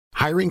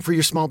Hiring for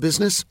your small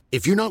business?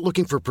 If you're not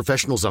looking for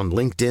professionals on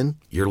LinkedIn,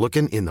 you're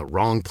looking in the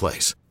wrong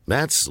place.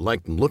 That's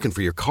like looking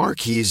for your car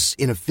keys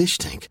in a fish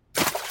tank.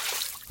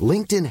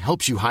 LinkedIn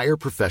helps you hire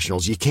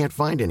professionals you can't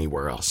find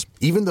anywhere else,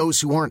 even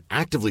those who aren't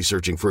actively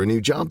searching for a new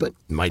job but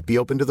might be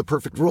open to the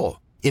perfect role.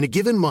 In a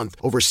given month,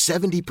 over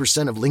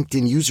 70% of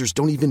LinkedIn users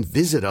don't even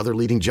visit other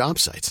leading job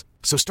sites.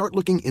 So start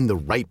looking in the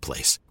right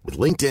place. With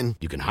LinkedIn,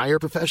 you can hire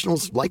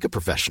professionals like a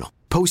professional.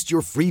 Post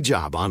your free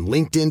job on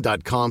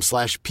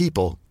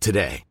linkedin.com/people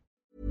today.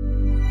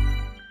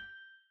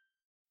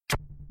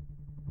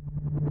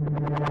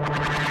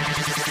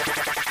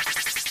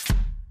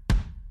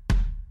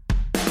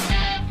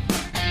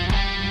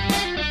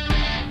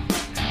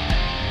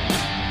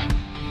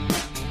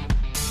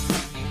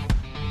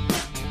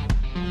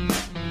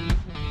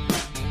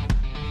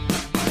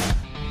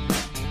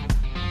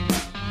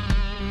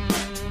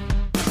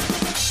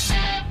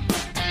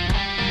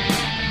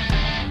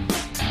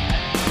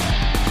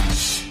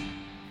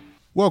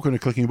 Welcome to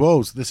Clicking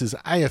Balls. This is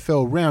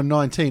AFL Round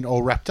 19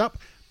 all wrapped up.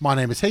 My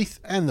name is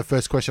Heath, and the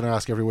first question I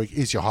ask every week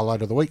is your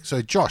highlight of the week.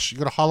 So, Josh, you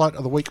got a highlight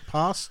of the week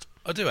past?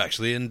 I do,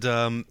 actually, and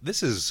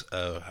this is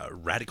a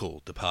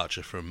radical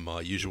departure from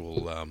my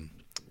usual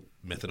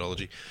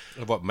methodology.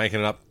 Of what,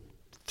 making it up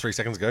 3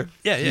 seconds ago?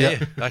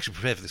 Yeah. I actually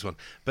prepared for this one.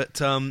 But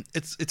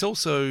it's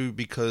also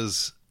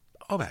because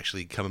I've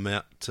actually come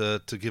out to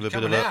give a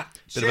bit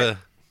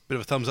of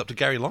a thumbs up to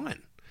Gary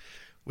Lyon,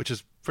 which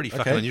is pretty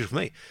fucking unusual for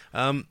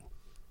me.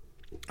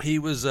 He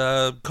was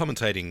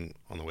commentating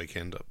on the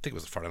weekend. I think it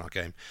was a Friday night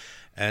game.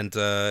 And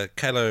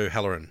Kaylo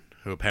Halloran,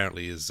 who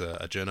apparently is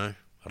a journo,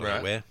 I don't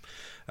know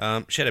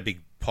where, she had a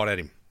big pot at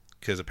him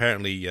because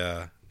apparently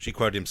she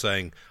quoted him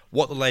saying,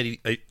 "What the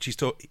lady..."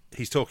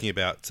 He's talking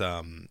about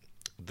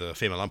the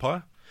female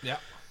umpire. Yeah.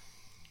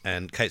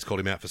 And Kate's called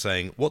him out for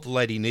saying, "What the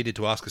lady needed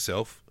to ask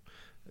herself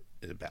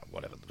about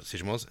whatever the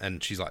decision was."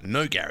 And she's like,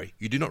 "No, Gary,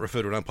 you do not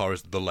refer to an umpire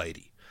as the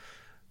lady."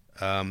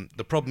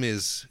 The problem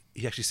is,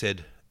 he actually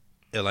said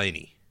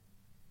Eleni,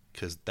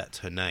 because that's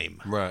her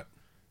name. Right.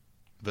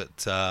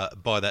 But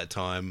by that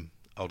time,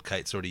 old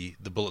Kate's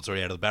the bullet's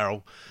already out of the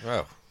barrel.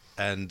 Wow.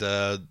 And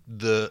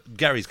the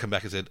Gary's come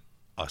back and said,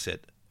 "I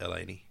said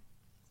Eleni,"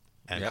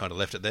 and kind of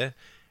left it there.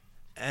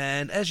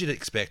 And as you'd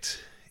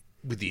expect,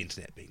 with the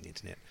internet being the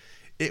internet,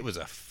 it was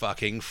a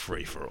fucking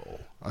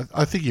free-for-all.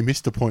 I think you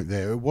missed the point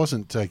there. It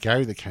wasn't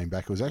Gary that came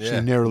back. It was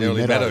actually Nerily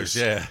Meadows.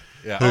 Yeah.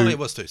 It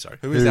was too, sorry.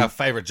 Who is our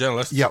favourite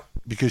journalist. Yep,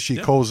 because she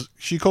calls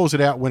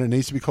it out when it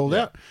needs to be called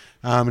out.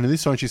 And in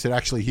this one, she said,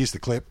 actually, here's the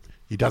clip.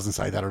 He doesn't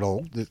say that at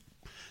all.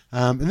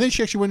 And then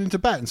she actually went into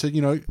bat and said,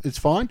 it's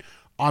fine.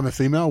 I'm a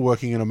female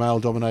working in a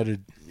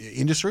male-dominated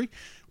industry.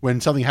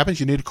 When something happens,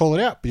 you need to call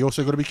it out, but you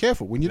also got to be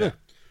careful when you do.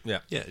 Yeah.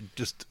 Yeah,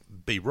 just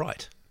be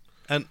right.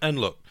 And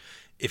look,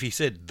 if he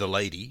said the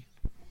lady,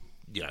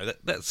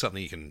 that's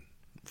something you can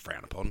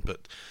frown upon,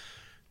 but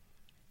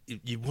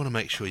you want to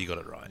make sure you got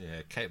it right.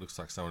 Yeah, Kate looks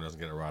like someone who doesn't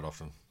get it right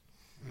often.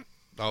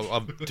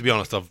 To be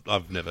honest,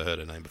 I've never heard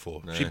her name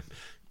before. No.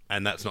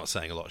 And that's not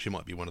saying a lot. She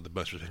might be one of the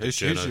most respected Who's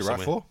she journos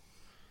right for?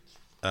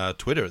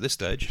 Twitter at this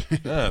stage.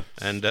 Yeah.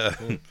 And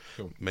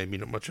Cool. maybe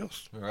not much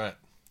else. All right.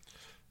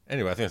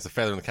 Anyway, I think it's the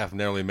feather in the cap of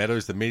Nerily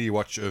Meadows, the media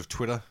watch of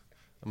Twitter.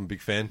 I'm a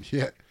big fan.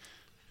 Yeah.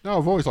 No,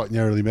 I've always liked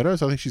Nerily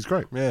Meadows. I think she's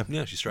great.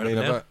 Yeah, she's straight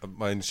up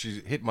now. She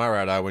hit my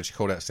radar when she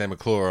called out Sam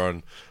McClure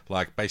on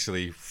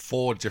basically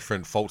 4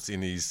 different faults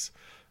in his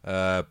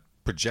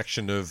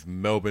projection of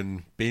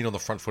Melbourne being on the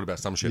front foot about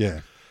some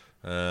shit.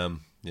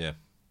 Yeah.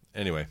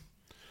 Anyway.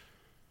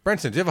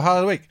 Brenton, do you have a highlight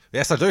of the week?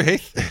 Yes, I do,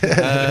 Heath.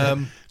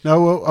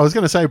 No, well, I was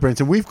going to say,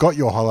 Brenton, we've got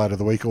your highlight of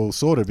the week all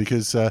sorted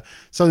because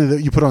something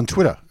that you put on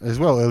Twitter as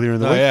well earlier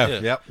in the week. Yeah.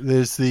 Yep.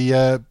 There's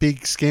the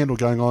big scandal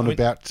going on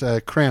about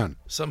Crown.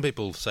 Some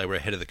people say we're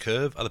ahead of the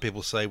curve. Other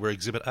people say we're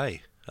Exhibit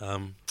A.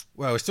 Well,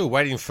 we're still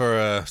waiting for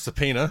a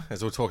subpoena,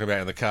 as we were talking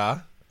about in the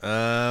car.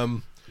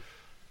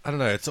 I don't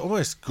know. It's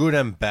almost good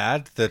and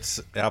bad that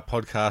our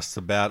podcast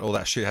about all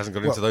that shit hasn't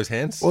got into those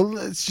hands. Well,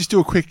 let's just do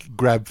a quick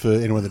grab for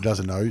anyone that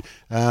doesn't know.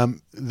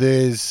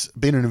 There's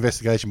been an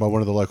investigation by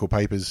one of the local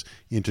papers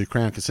into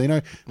Crown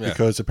Casino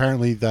because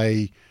apparently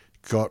they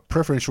got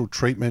preferential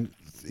treatment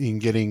in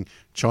getting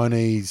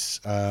Chinese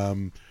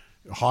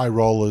high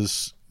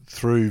rollers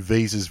through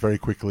visas very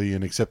quickly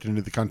and accepted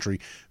into the country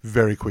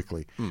very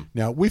quickly.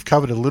 Now, we've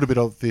covered a little bit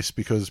of this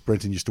because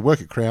Brenton used to work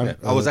at Crown. Yeah.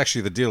 I was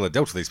actually the dealer that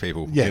dealt with these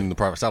people in the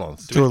private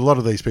salons. To a lot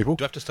of these people.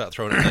 Do I have to start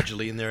throwing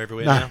allegedly in there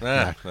everywhere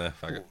now?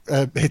 Fuck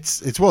it.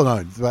 It's well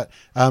known, but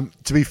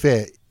to be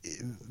fair,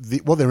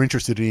 what they're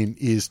interested in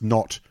is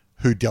not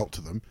who dealt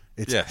to them.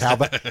 It's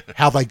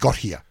how they got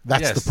here.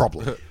 That's the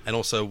problem. And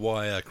also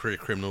why a career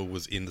criminal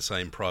was in the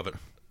same private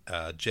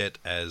jet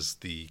as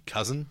the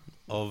cousin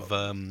of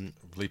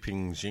Li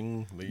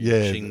Pingxing.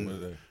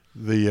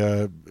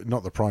 The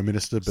not the Prime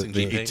Minister, but Xi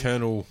the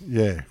Jinping.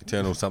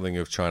 eternal something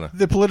of China.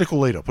 The political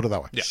leader, put it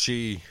that way. Yeah.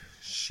 She,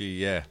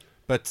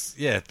 But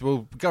yeah,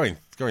 well, going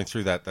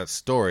through that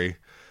story,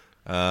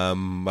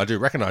 I do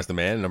recognise the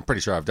man, and I'm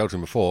pretty sure I've dealt with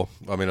him before.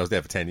 I mean, I was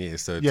there for 10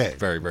 years, so it's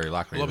very, very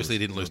likely. Well, obviously, he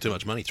didn't lose too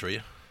much money through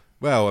you.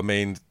 Well, I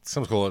mean,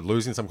 some call it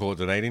losing, some call it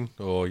donating,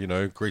 or,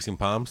 greasing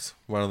palms,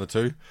 one of the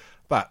two.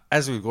 But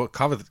as we've got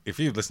covered, if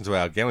you listen to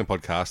our gambling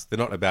podcast, they're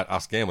not about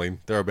us gambling.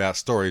 They're about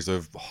stories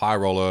of high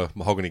roller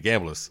mahogany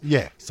gamblers.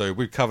 Yeah. So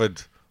we've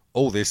covered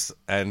all this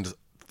and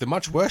the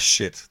much worse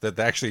shit that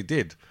they actually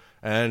did.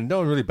 And no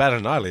one really batted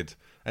an eyelid.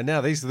 And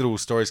now these little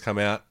stories come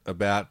out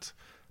about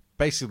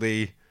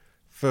basically,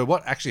 for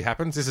what actually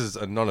happens, this is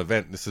a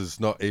non-event. This is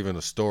not even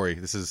a story.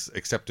 This is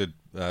accepted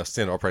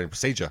standard operating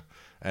procedure.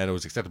 And it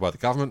was accepted by the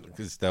government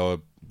because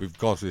we've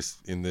gone through this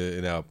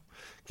in our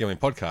gambling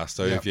podcast.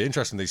 So if you're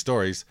interested in these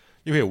stories,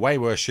 you hear way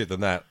worse shit than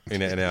that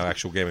in our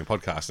actual gaming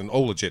podcast. And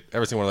all legit.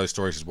 Every single one of those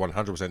stories is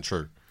 100%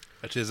 true.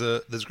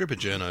 Actually, there's a group of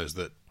journos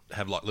that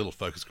have like little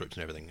focus groups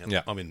and everything.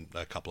 And I'm in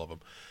a couple of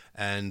them.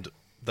 And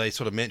they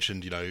sort of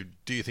mentioned,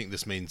 do you think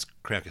this means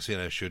Crown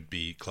Casino should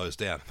be closed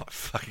down? I'm like,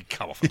 fucking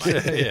come off,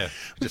 mate. Yeah.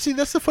 But see,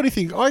 that's the funny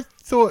thing. I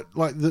thought,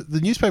 like, the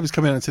newspapers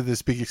come out and said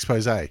this big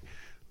expose. I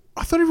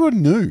thought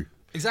everyone knew.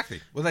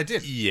 Exactly. Well, they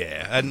did.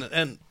 Yeah.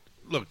 And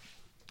look,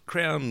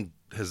 Crown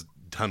has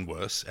done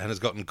worse and has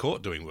gotten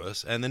caught doing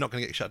worse, and they're not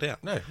going to get shut down.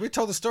 No, we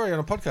told the story on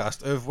a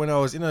podcast of when I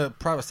was in a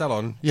private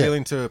salon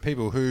dealing to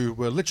people who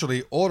were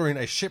literally ordering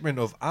a shipment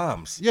of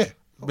arms. Yeah.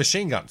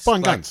 Machine guns.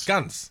 Buying guns.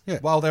 Guns. Yeah.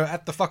 While they were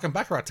at the fucking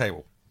baccarat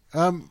table.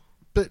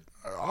 But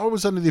I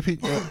was under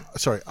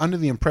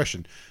the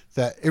impression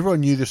that everyone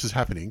knew this was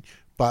happening,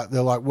 but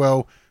they're like,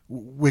 well,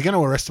 we're going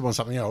to arrest them on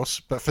something else,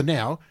 but for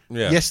now,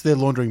 yes, they're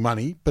laundering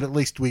money, but at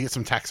least we get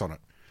some tax on it.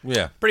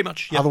 Yeah. Pretty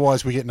much. Yep.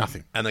 Otherwise, we get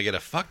nothing. And they get a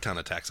fuck ton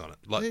of tax on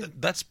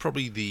it. That's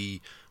probably the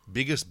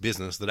biggest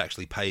business that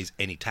actually pays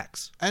any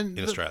tax in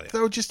Australia. They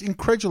were just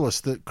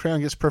incredulous that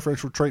Crown gets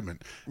preferential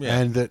treatment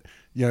and that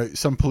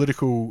some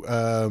political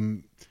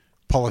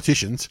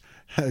politicians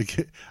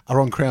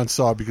are on Crown's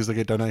side because they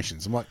get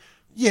donations. I'm like,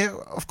 yeah,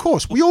 of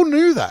course. We all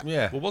knew that.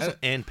 Yeah. Well, wasn't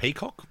Anne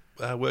Peacock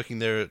working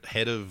there at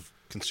head of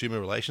consumer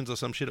relations or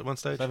some shit at one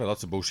stage? They've had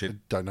lots of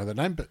bullshit. Don't know that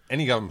name, but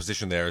any government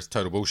position there is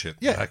total bullshit.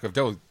 Yeah. Like, I've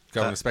dealt with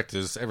government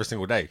inspectors every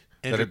single day.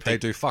 They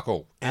do fuck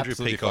all. Andrew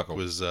Absolutely Peacock fuck all.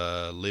 was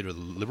leader of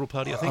the Liberal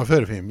Party, I think. I've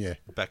heard of him, yeah.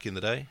 Back in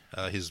the day,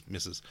 his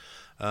missus.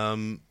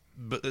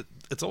 But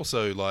it's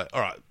also like,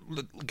 all right,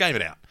 game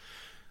it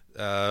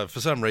out. For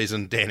some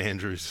reason, Dan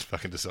Andrews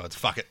fucking decides,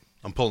 fuck it,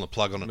 I'm pulling the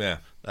plug on it.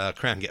 Yeah.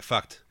 Crown get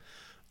fucked.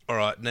 All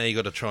right, now you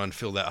got to try and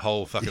fill that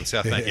whole fucking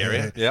South Bank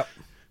area. Yep.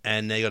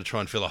 And now you got to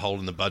try and fill a hole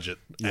in the budget.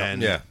 Yep.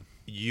 And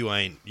you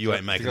ain't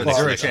making Well, the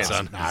zero next election, chance.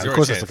 son. No, Zero of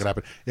course that's chance. not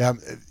going to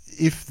happen. Yeah,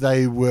 if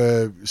they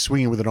were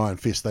swinging with an iron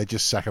fist, they'd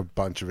just sack a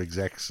bunch of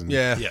execs and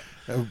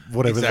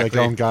whatever, Exactly. they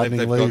go on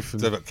gardening leave.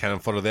 They've got cannon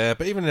fodder there.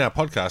 But even in our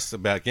podcast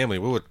about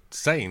gambling, we were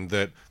saying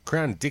that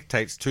Crown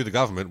dictates to the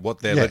government what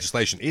their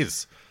legislation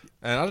is.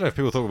 And I don't know if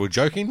people thought we were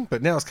joking,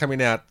 but now it's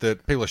coming out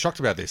that people are shocked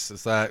about this.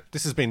 It's like,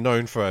 this has been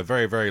known for a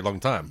very, very long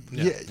time.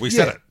 We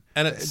said it.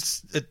 And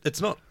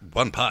it's not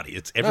one party;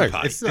 it's every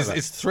party.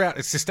 It's throughout.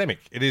 It's systemic.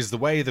 It is the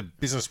way the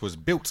business was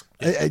built.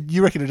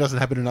 You reckon it doesn't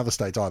happen in other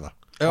states either?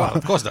 Oh,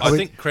 of course it does. I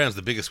think Crown's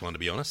the biggest one, to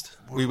be honest.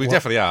 We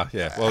definitely are.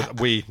 Yeah. Well,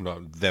 we,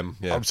 not them.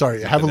 Yeah. I'm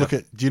sorry. Have a look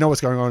at. Do you know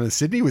what's going on in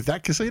Sydney with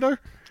that casino?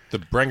 The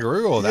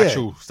Brangaroo or the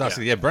actual Star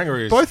City? Yeah,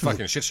 Brangaroo is Both a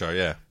fucking shit show.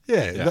 Yeah.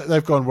 Yeah,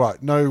 they've gone right.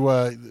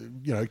 No,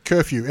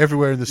 curfew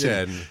everywhere in the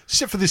city,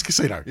 except for this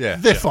casino. Yeah,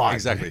 they're fine.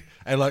 Exactly.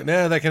 And like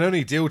now, they can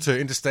only deal to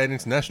interstate and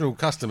international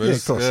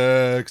customers,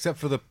 except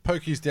for the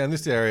pokies down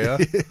this area.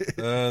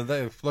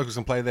 Locals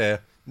can play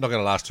there. Not going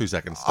to last 2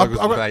 seconds. Locals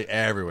can play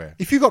everywhere.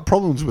 If you've got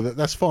problems with it,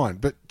 that's fine.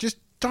 But just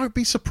don't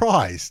be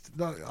surprised.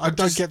 No, I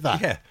don't get that.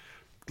 Yeah.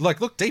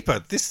 Like, look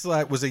deeper. This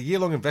was a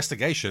year-long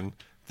investigation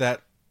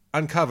that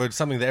uncovered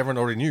something that everyone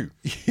already knew.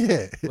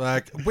 Yeah.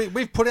 Like,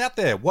 we've put out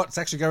there what's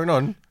actually going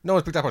on. No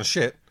one's picked up on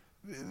shit.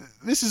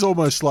 This is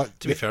almost like...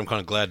 To be fair, I'm kind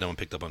of glad no one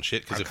picked up on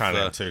shit. I'm kind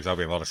of too, because I'll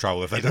be in a lot of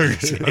trouble if they do.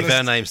 If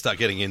our names start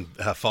getting in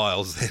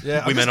files,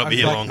 then we may not be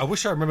here long. I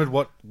wish I remembered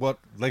what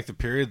length of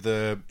period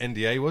the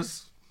NDA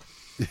was.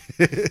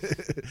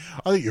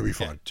 I think you'll be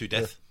fine. To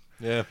death.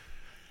 Yeah.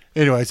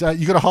 Anyways,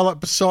 you got a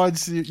highlight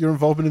besides your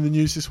involvement in the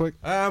news this week?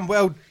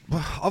 Well,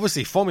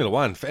 obviously Formula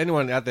One. For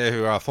anyone out there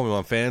who are Formula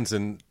One fans,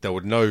 and they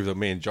would know that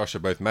me and Josh are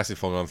both massive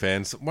Formula One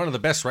fans, one of the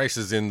best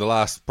races in the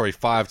last probably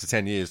 5 to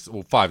 10 years,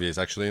 or 5 years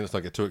actually, let's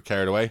not get too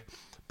carried away.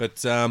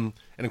 But an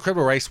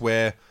incredible race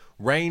where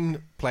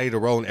rain played a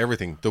role in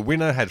everything. The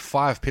winner had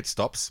 5 pit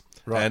stops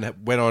and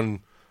went on,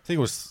 I think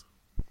it was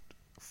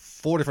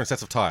 4 different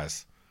sets of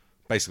tyres,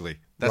 basically.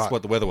 That's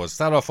what the weather was.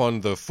 Started off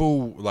on the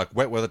full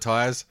wet weather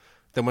tyres,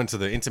 then went to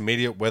the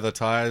intermediate weather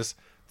tyres,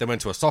 then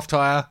went to a soft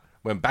tyre,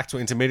 went back to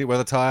an intermediate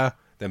weather tyre,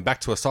 then back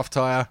to a soft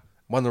tyre,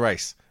 won the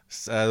race.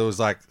 There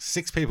was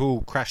 6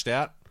 people crashed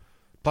out,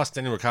 plus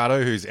Daniel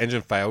Ricciardo, whose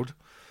engine failed.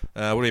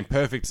 Would have been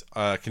perfect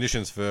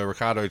conditions for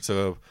Ricciardo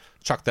to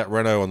chuck that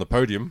Renault on the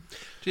podium.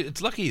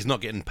 It's lucky he's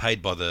not getting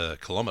paid by the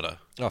kilometre.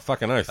 Oh,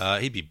 fucking oath.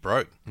 He'd be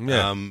broke.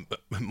 Yeah.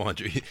 But mind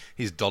you,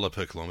 his dollar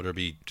per kilometre would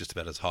be just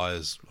about as high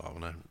as, I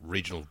don't know,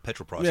 regional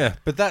petrol prices. Yeah,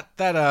 but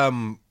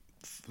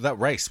that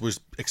race was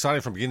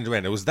exciting from beginning to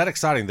end. It was that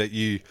exciting that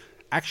you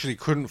actually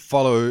couldn't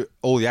follow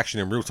all the action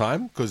in real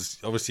time because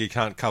obviously you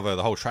can't cover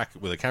the whole track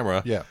with a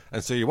camera. Yeah.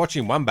 And so you're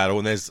watching one battle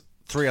and there's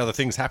 3 other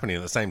things happening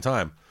at the same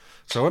time.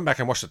 So I went back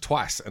and watched it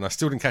twice and I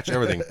still didn't catch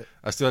everything.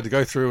 I still had to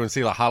go through and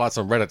see like highlights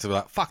on Reddit to be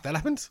like, fuck, that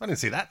happened? I didn't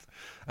see that.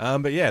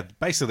 But yeah,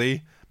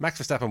 basically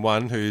Max Verstappen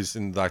won, who's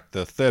in like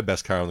the 3rd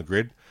best car on the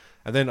grid.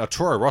 And then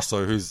Toro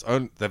Rosso,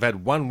 they've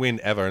had 1 win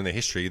ever in their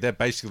history. They're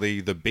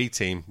basically the B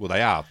team. Well,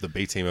 they are the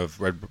B team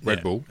of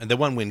Red Bull. And the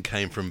 1 win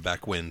came from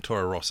back when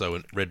Toro Rosso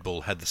and Red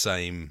Bull had the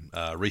same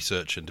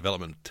research and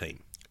development team.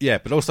 Yeah,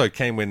 but also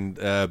came when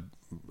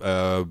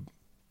Toro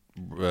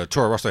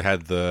Rosso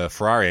had the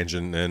Ferrari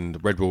engine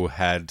and Red Bull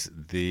had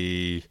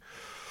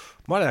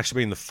might have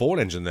actually been the Ford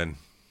engine then.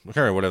 I can't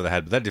remember whatever they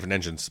had, but they had different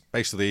engines.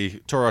 Basically,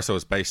 Toro Rosso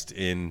was based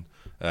in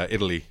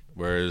Italy,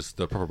 whereas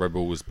the proper Red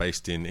Bull was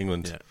based in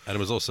England. Yeah. And it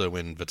was also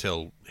when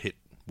Vettel hit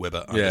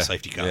Webber under the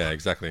safety car. Yeah,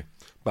 exactly.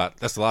 But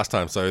that's the last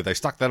time. So they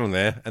stuck that on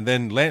there. And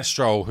then Lance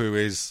Stroll, who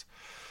is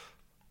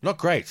not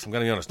great, I'm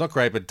going to be honest, not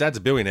great, but Dad's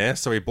a billionaire,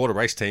 so he bought a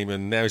race team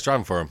and now he's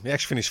driving for him. He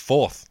actually finished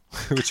 4th,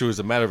 which was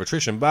a matter of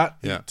attrition, but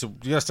you got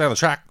to stay on the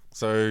track.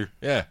 So,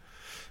 yeah,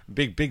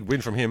 big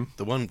win from him.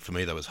 The one for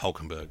me, though, was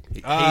Hulkenberg.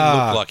 He looked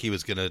like he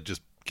was going to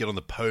just get on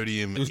the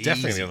podium. He was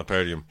definitely on the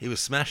podium. He was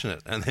smashing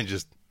it and then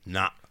just,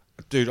 nah.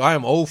 Dude, I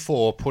am all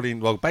for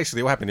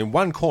basically what happened, in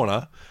one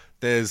corner,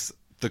 there's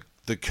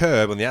the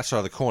curb on the outside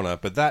of the corner,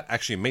 but that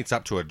actually meets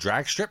up to a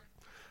drag strip.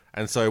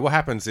 And so what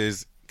happens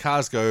is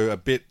cars go a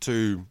bit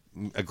too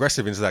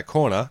aggressive into that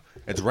corner.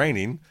 It's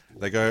raining.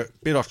 They go a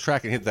bit off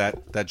track and hit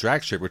that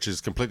drag strip, which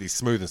is completely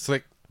smooth and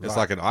slick. It's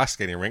like an ice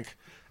skating rink,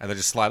 and they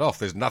just slide off.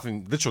 There's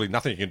literally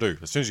nothing you can do.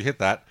 As soon as you hit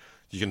that,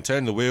 you can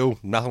turn the wheel,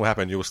 nothing will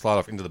happen. You will slide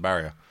off into the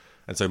barrier.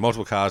 And so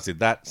multiple cars did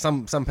that.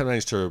 Some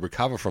managed to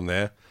recover from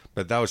there,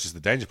 but that was just the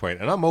danger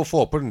point. And I'm all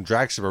for putting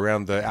drag strip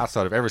around the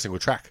outside of every single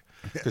track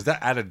because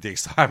that added the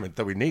excitement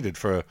that we needed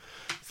for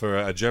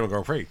a German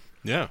Grand Prix.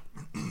 Yeah.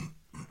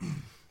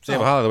 So,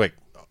 highlight of the week.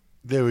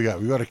 There we go.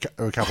 We've got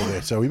a couple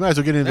there. So we may as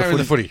well get into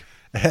the footy.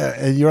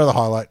 And your other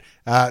highlight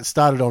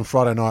started on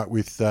Friday night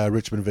with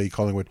Richmond v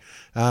Collingwood.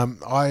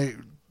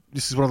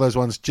 This is one of those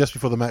ones just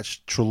before the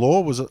match.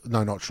 Treloar was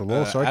not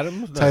Treloar. Sorry,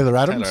 Taylor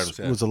Adams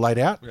was a late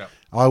out. Yeah.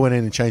 I went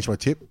in and changed my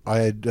tip. I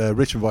had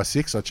Richmond by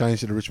 6. I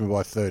changed it to Richmond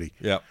by 30.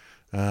 Yeah.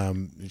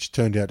 Which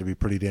turned out to be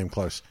pretty damn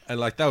close. And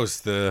like that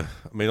was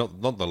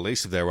not the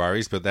least of their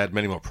worries, but they had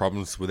many more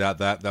problems without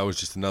that. That was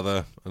just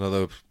another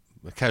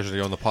casualty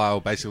on the pile,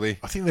 basically.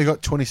 I think they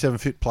got 27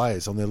 fit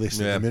players on their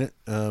list at the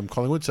minute,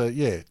 Collingwood. So,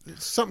 yeah,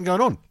 there's something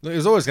going on. It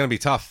was always going to be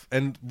tough.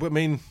 And, I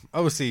mean,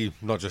 obviously,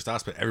 not just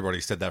us, but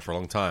everybody said that for a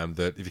long time,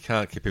 that if you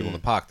can't keep people in the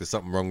park, there's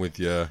something wrong with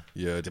your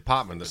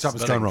department.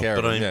 Something's going wrong.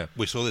 But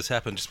we saw this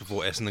happen just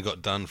before Essendon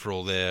got done for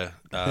all their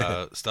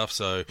stuff.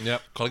 So,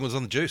 Collingwood's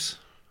on the juice.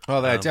 Oh,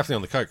 they're definitely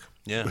on the coke.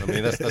 Yeah. I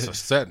mean, that's for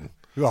certain.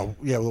 Well,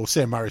 yeah,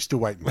 Sam Murray's still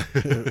waiting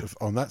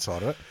on that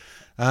side of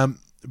it.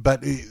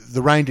 But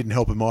the rain didn't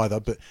help him either.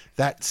 But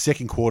that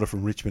second quarter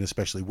from Richmond,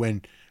 especially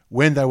when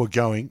they were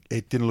going,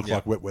 it didn't look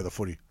like wet weather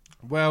footy.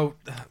 Well,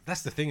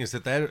 that's the thing is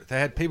that they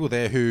had people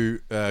there who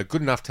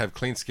good enough to have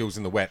clean skills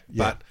in the wet,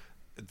 but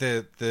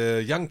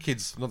the young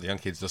kids, not the young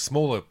kids, the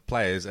smaller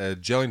players are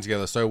gelling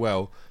together so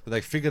well that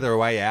they figure their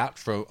way out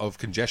of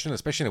congestion,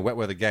 especially in a wet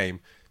weather game.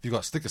 If you've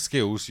got slicker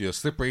skills, you're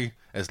slippery,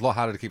 it's a lot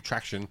harder to keep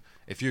traction.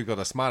 If you've got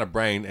a smarter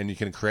brain and you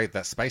can create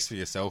that space for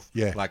yourself,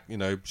 like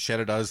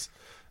Cheddar does,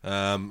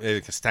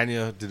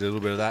 Castagna did a little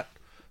bit of that,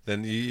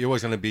 then you're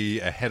always going to be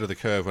ahead of the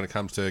curve when it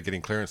comes to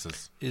getting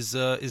clearances.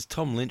 Is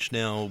Tom Lynch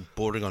now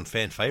bordering on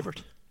fan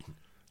favourite?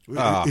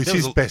 It's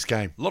his best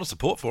game. A lot of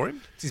support for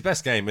him. It's his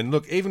best game. And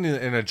look, even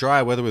in a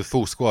dry weather with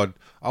full squad,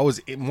 I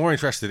was more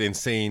interested in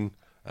seeing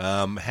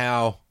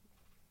how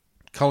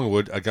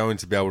Collingwood are going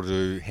to be able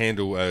to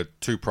handle a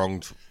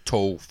two-pronged,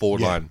 tall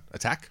forward line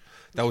attack.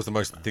 That was the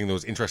most thing that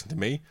was interesting to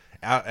me.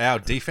 Our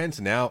defense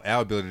and our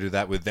ability to do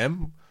that with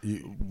them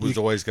was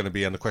always going to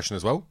be under question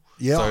as well.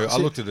 Yeah, so I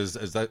looked at it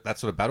as that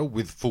sort of battle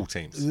with full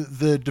teams.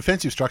 The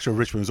defensive structure of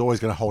Richmond was always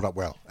going to hold up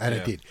well, and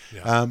it did.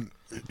 Yeah.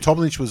 Tom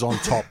Lynch was on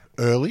top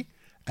early,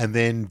 and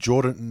then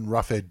Jordan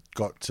Roughhead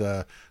copped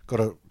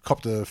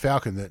a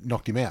falcon that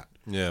knocked him out.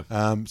 Yeah.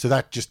 So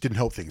that just didn't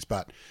help things.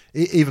 But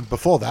even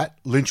before that,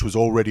 Lynch was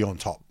already on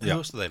top. Who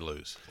else did they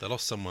lose? They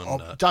lost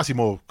someone. Darcy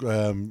Moore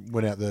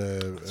went out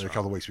a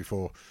couple of weeks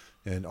before,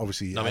 and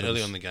obviously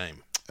early on in the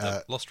game.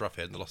 Lost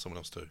Roughhead and they lost someone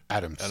else too.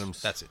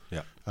 Adams. That's it.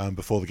 Yeah.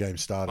 Before the game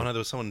started. I know there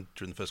was someone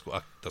during the first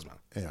quarter. Doesn't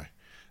matter.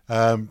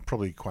 Anyway.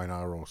 Probably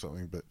Quaynara or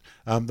something, but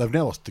they've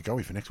now lost to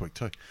Goey for next week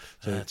too.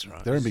 So that's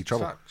right. They're in big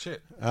trouble.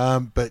 Shit.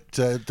 But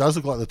it does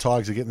look like the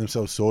Tigers are getting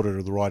themselves sorted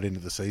at the right end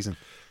of the season.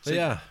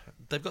 So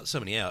they've got so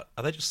many out.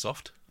 Are they just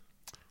soft?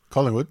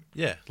 Collingwood?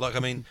 Yeah. Like, I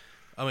mean,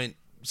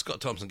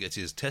 Scott Thompson gets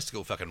his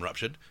testicle fucking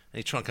ruptured and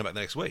he's trying to come back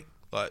the next week.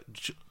 Like,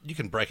 you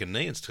can break a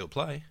knee and still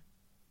play.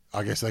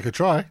 I guess they could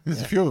try.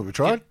 There's a few of them who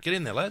tried. Get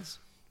in there, lads.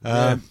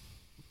 But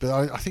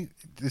I think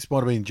this might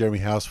have been Jeremy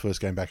Howe's first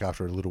game back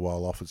after a little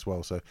while off as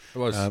well. So it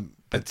was.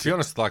 To be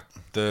honest, like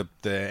the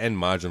end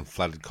margin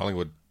flattered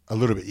Collingwood A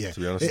little bit, yeah. To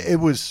be honest. It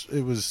was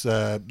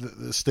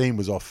the steam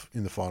was off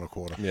in the final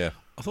quarter. Yeah.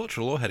 I thought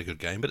Treloar had a good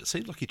game, but it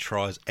seems like he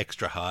tries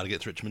extra hard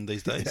against Richmond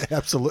these days. Yeah,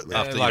 absolutely.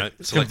 After,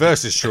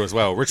 Converse is true as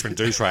well. Richmond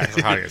do try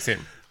extra hard against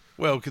him.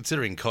 Well,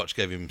 considering Koch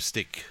gave him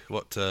stick,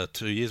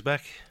 2 years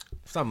back?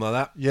 Something like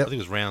that. Yeah. I think it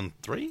was round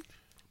 3?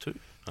 2?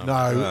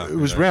 No, it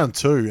was round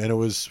 2, and it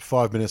was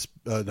 5 minutes.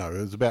 It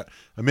was about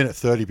a minute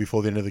 30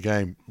 before the end of the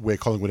game where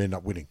Collingwood ended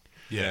up winning.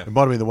 Yeah. It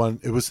might have been the one.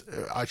 It was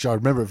actually, I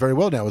remember it very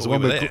well now. It was the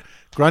one where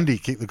Grundy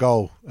kicked the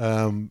goal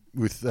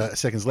with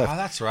seconds left. Oh,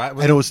 that's right.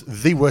 And it was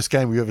the worst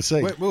game we've ever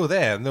seen. We were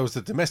there, and there was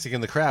the domestic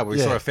in the crowd where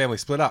we saw a family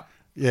split up.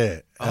 Yeah.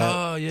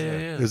 Yeah.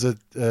 It was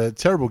a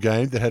terrible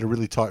game that had a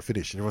really tight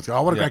finish. And everyone's going,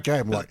 "Oh, what a great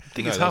game!" I'm like, I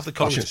think it's half the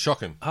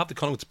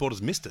Collingwood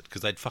supporters missed it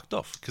because they'd fucked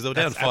off because they were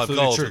down 5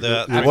 goals. True.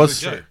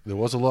 There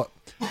was a lot.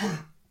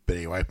 But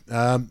anyway,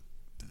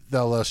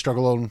 they'll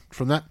struggle on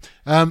from that.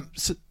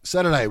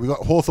 Saturday, we got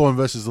Hawthorn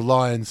versus the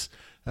Lions.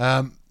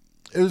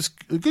 It was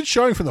a good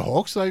showing from the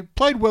Hawks. They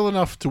played well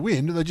enough to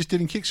win. They just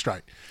didn't kick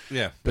straight.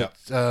 Yeah. But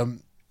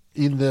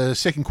in the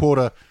second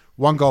quarter,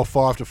 1 goal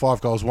 5 to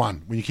 5 goals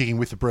 1. When you're kicking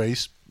with the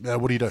breeze,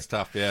 what do you do? It's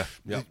tough, yeah.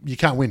 Yep. You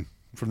can't win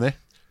from there.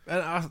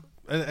 And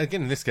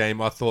again, in this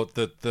game, I thought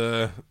that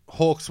the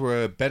Hawks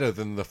were better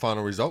than the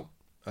final result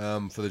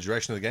for the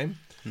duration of the game.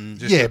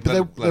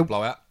 But they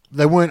blow out.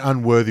 They weren't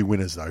unworthy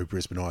winners, though,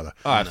 Brisbane, either.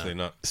 Oh, absolutely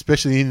not.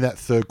 Especially in that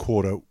third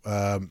quarter,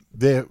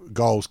 their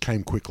goals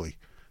came quickly.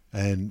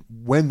 And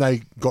when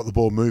they got the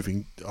ball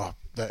moving,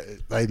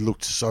 they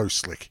looked so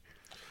slick.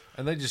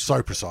 And they just...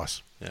 So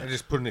precise. They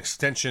just put an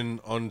extension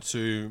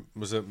onto...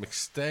 Was it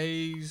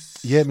McStay's?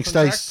 Yeah,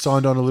 McStay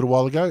signed on a little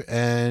while ago.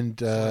 And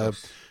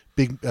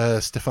big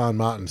Stefan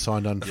Martin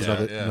signed on for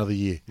another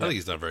year. I think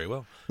he's done very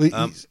well.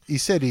 He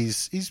said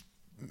he's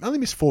only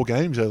missed 4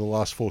 games over the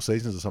last 4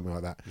 seasons or something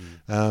like that.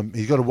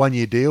 He's got a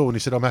 1-year deal, and he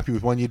said, "I'm happy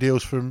with 1-year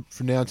deals from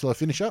now until I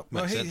finish up."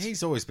 Well,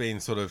 he's always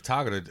been sort of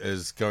targeted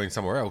as going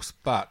somewhere else,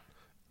 but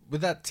with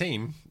that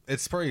team,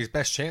 it's probably his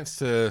best chance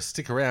to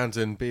stick around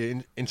and be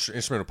an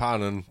instrumental part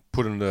and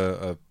put in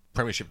a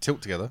premiership tilt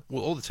together.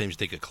 Well, all the teams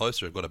that get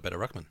closer have got a better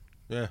ruckman.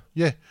 Yeah.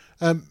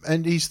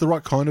 And he's the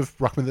right kind of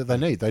ruckman that they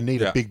need. They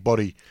need a big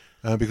body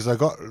because they've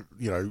got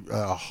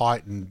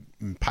height and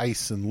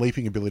pace and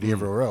leaping ability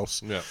everywhere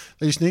else. Yeah.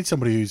 They just need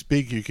somebody who's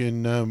big who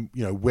can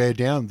wear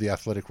down the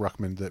athletic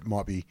ruckman that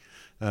might be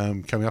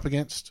coming up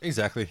against.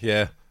 Exactly,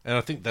 yeah. And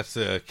I think that's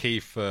the key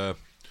for...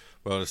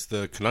 Well, it's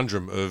the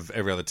conundrum of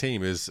every other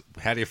team is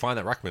how do you find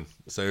that ruckman?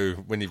 So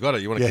when you've got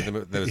it, you want to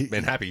keep those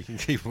men happy.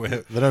 Keep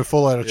them they don't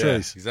fall out of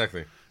trees.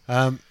 Exactly.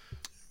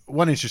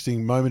 One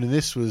interesting moment in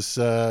this was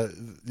the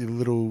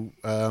little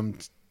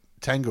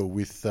tangle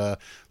with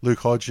Luke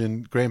Hodge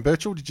and Graham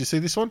Birchall. Did you see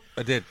this one?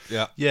 I did,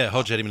 yeah. Yeah,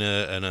 Hodge had him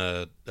in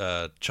a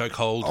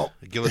chokehold,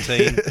 a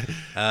guillotine.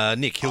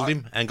 Nick killed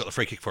him and got the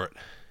free kick for it.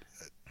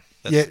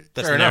 That's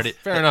the narrative.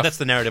 Fair enough. That's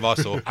the narrative I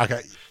saw.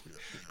 Okay.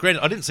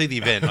 Granted, I didn't see the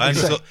event. I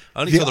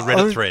only saw the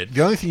Reddit thread.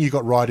 The only thing you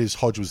got right is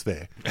Hodge was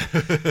there.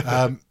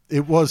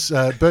 It was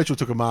Birchall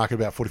took a mark at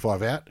about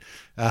 45 out,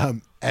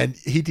 and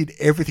he did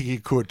everything he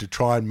could to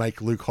try and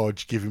make Luke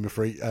Hodge give him a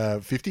free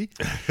 50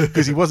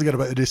 because he wasn't going to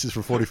make the distance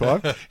from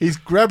 45. He's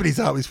grabbing his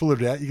arm, he's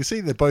pulling it out. You can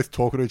see they're both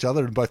talking to each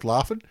other and both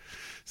laughing.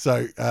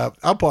 So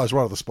umpire's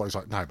right on the spot. He's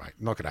like, "No, mate,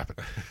 not going to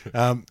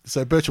happen."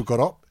 So Birchall got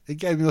up. He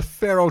gave him a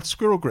fair old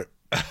squirrel grip.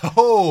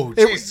 Oh,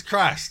 Jesus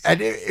Christ.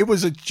 And it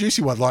was a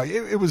juicy one. Like,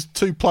 it was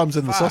 2 plums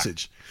in the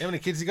sausage. How many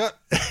kids he got?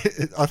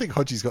 I think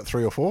Hodgie's got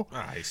 3 or 4.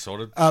 He's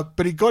sorted.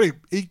 But he got him.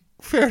 He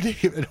ferreted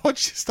him, and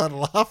Hodge just started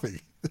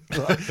laughing.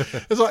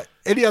 It's like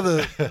any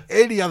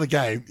other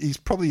game, he's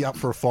probably up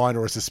for a fine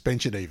or a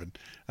suspension even.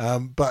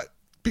 But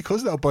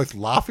because they were both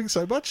laughing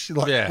so much, you're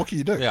like, what can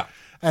you do? Yeah.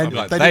 And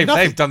like,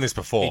 they've done this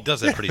before. He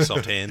does have pretty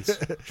soft hands.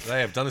 They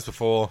have done this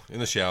before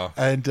in the shower.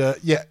 And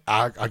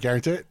I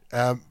guarantee it.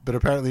 But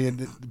apparently,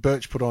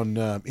 Birch put on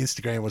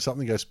Instagram or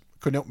something. He goes,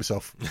 "Couldn't help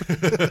myself."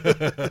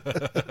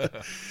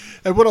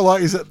 And what I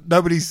like is that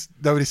nobody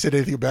said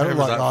anything about it.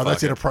 Like,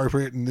 that's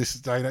inappropriate in this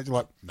day and age. You're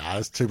like, nah,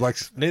 there's 2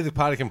 blokes. Neither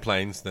party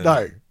complains. Then.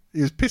 No,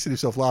 he was pissing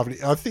himself laughing.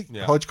 I think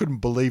Hodge couldn't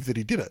believe that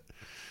he did it.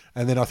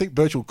 And then I think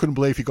Birchall couldn't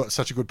believe he got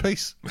such a good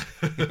piece.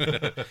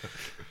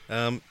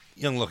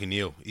 Young Lachie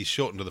Neale, he's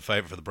shortened to the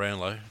favourite for the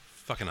Brownlow.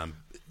 Fucking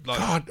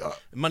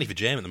money for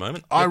jam at the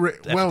moment.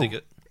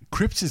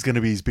 Cripps is going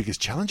to be his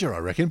biggest challenger, I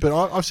reckon. But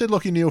I've said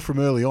Lachie Neale from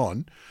early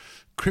on.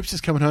 Cripps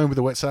is coming home with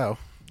a wet sail.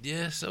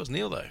 Yes, that was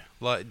Neale though.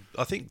 Like,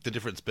 I think the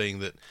difference being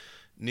that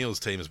Neale's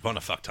team has won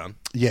a fuck ton.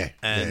 Yeah,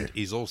 and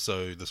he's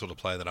also the sort of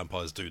player that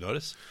umpires do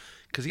notice.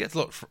 Because he gets a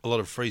lot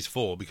of freeze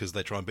for because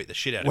they try and beat the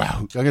shit out of him. Well,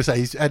 I'm going to say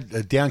he's had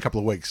a down couple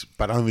of weeks,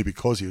 but only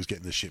because he was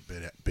getting the shit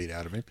beat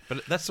out of him.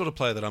 But that's the sort of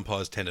player that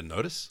umpires tend to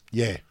notice.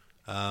 Yeah.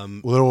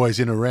 Well, they're always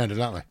in and around it,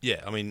 aren't they?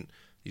 Yeah, I mean,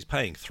 he's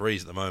paying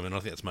 3s at the moment. I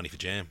think that's money for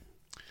jam.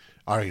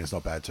 I reckon it's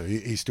not bad too.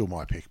 He's still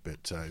my pick,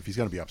 but if he's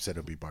going to be upset,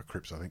 it'll be by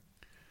Cripps, I think.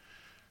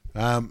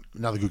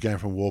 Another good game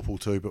from Warple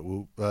too, but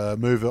we'll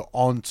move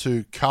on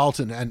to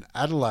Carlton and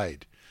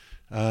Adelaide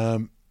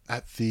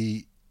at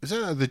the... Is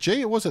that the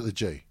G? Or was it the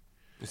G?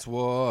 This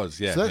was,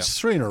 yeah. So that's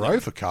 3 in a row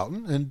for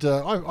Carlton, and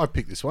I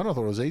picked this one. I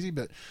thought it was easy,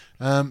 but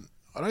I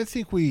don't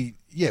think we...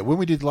 Yeah, when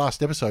we did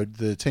last episode,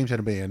 the teams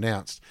hadn't been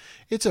announced.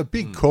 It's a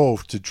big call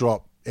to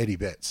drop Eddie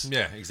Betts.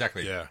 Yeah,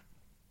 exactly. Yeah.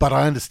 But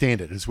I understand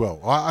it as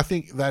well. I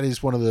think that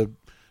is one of the...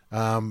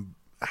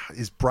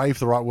 is brave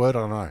the right word? I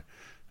don't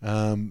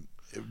know.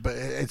 But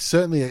it's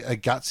certainly a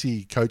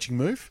gutsy coaching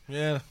move.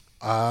 Yeah.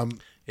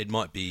 It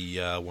might be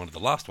one of the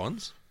last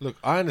ones. Look,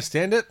 I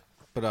understand it,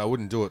 but I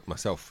wouldn't do it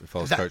myself if I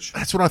was coach.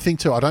 That's what I think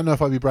too. I don't know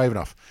if I'd be brave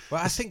enough.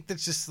 Well, I think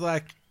that's just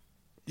like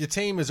your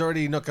team is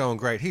already not going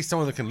great. He's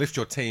someone that can lift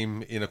your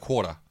team in a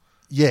quarter.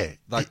 Yeah.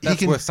 Like,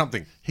 that's worth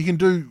something. He can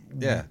do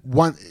Yeah.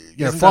 one,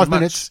 He hasn't 5 done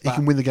minutes, much, he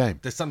can win the game.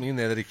 There's something in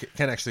there that he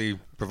can actually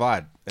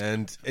provide.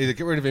 And either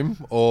get rid of him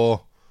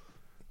or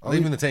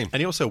leave him in the team.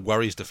 And he also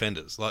worries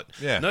defenders. Like,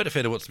 Yeah. no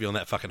defender wants to be on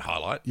that fucking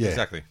highlight. Yeah.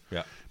 Exactly.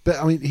 Yeah. But,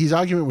 I mean, his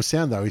argument was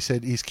sound, though. He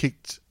said he's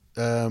kicked...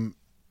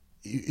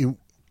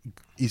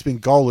 he's been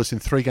goalless in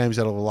 3 games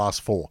out of the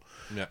last 4.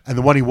 Yeah. And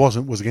the one he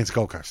wasn't was against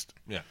Gold Coast.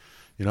 Yeah.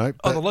 You know? Oh,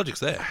 But the logic's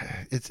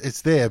there.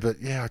 it's there, but,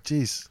 yeah,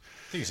 geez.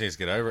 I think he just needs to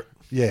get over it.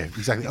 Yeah,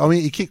 exactly. I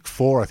mean, he kicked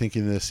 4, I think,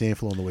 in the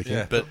Sandful on the weekend.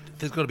 Yeah. But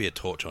there's got to be a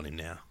torch on him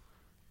now.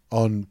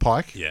 On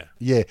Pike? Yeah.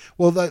 Yeah.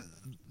 Well,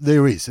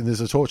 there is, and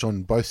there's a torch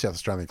on both South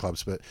Australian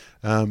clubs, but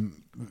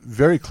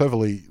very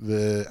cleverly,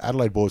 the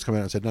Adelaide boys come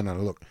out and said, no,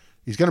 look,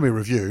 he's going to be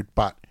reviewed,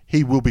 but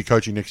he will be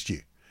coaching next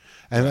year.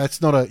 And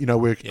that's not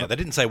we're... Yeah, they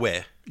didn't say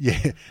where.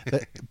 Yeah.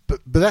 but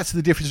that's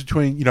the difference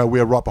between,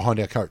 we're right behind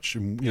our coach.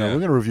 And, we're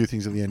going to review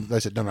things at the end. They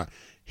said, no,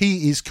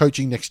 he is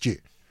coaching next year.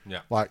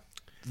 Yeah. Like,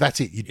 that's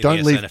it. You In don't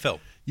the leave... SNFL.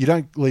 You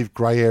don't leave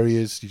grey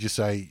areas. You just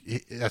say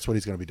that's what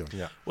he's going to be doing.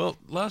 Yeah. Well,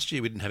 last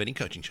year we didn't have any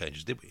coaching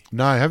changes, did we?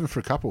 No, I haven't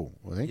for a couple,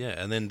 I think.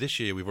 Yeah, and then this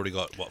year we've already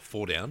got,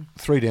 4 down?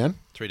 3 down.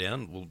 3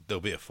 down. Well,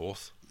 there'll be a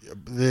 4th.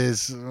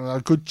 There's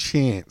a good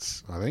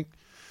chance, I think.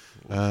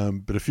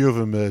 But a few of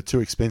them are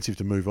too expensive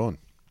to move on.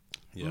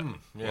 Yeah.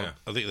 yeah. Well,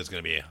 I think there's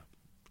going to be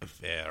a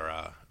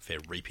fair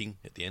reaping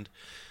at the end.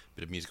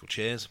 Bit of musical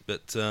chairs.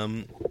 But,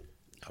 it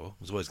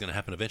was always going to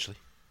happen eventually.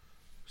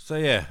 So,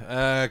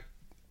 yeah.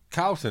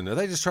 Carlton, are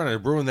they just trying to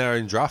ruin their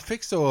own draft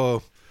picks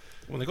or...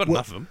 Well, they've got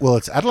enough of them. Well,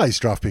 it's Adelaide's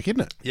draft pick,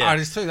 isn't it? Yeah. Oh, it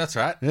is too, that's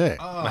right. Yeah.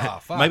 Oh,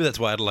 fuck. Maybe that's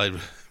why Adelaide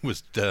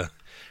was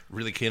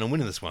really keen on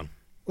winning this one.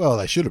 Well,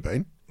 they should have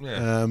been.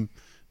 Yeah.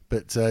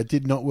 But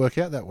did not work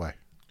out that way.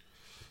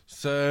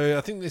 So,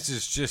 I think this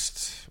is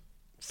just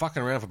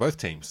fucking around for both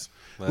teams.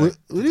 Well, it is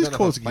don't know how to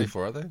causing play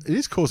for, are they? it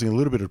is causing a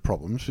little bit of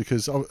problems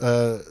because Like,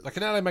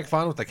 can Adelaide make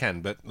finals? They can,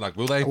 but, like,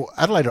 will they?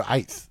 Adelaide are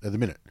 8th at the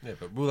minute. Yeah,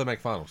 but will they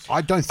make finals?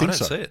 I don't think I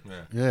don't so. see it.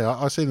 Yeah,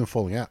 I see them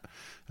falling out.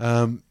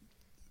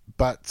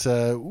 But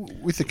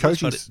with the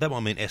coaching, But that might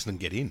mean Essendon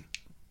get in.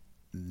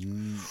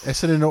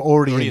 Essendon are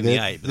already Already in in the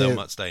there. 8, but they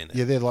might stay in there.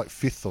 Yeah, they're like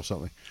 5th or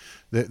something.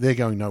 They're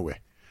going nowhere.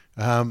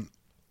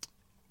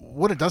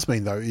 What it does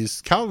mean, though,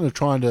 is Carlton are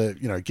trying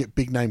to, get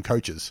big name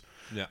coaches.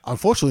 Yeah.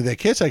 Unfortunately, their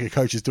caretaker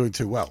coach is doing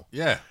too well.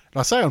 Yeah. And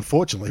I say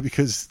unfortunately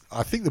because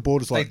I think the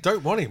board is They like,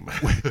 don't want him.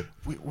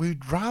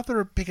 we'd rather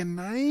a bigger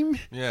name.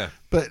 Yeah.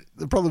 But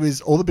the problem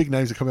is all the big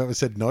names have come out and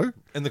said no.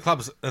 And the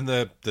clubs and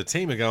the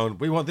team are going,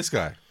 we want this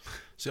guy.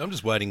 See, I'm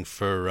just waiting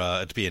for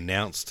it to be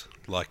announced.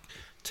 Like,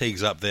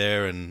 Teague's up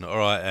there, and all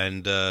right,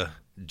 and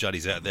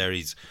Juddy's out there.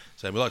 He's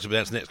saying, we'd like to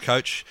announce the next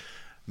coach.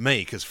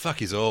 Me, because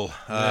fuck is all.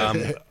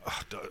 I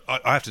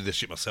have to do this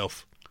shit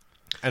myself.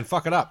 And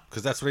fuck it up,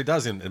 because that's what he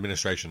does in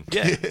administration.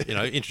 Yeah,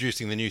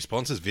 introducing the new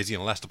sponsors, Visi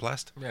and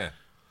Elastoplast. Yeah.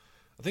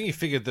 I think he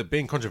figured that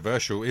being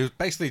controversial, he was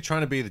basically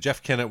trying to be the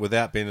Jeff Kennett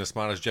without being as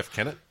smart as Jeff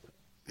Kennett.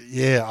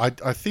 Yeah,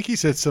 I think he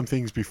said some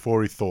things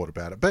before he thought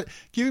about it. But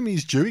give him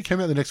his due. He came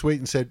out the next week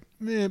and said,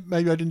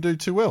 maybe I didn't do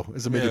too well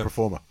as a media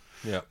performer.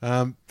 Yeah.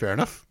 Fair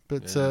enough.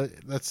 But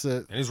that's...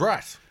 And he's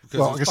right, because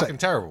Well, it was fucking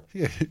terrible.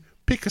 Yeah,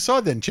 pick a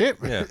side then, champ.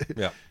 Yeah,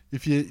 yeah.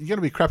 If you're going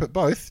to be crap at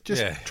both,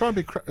 just Yeah. try and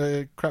be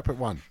crap at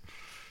one.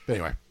 But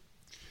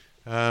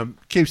anyway,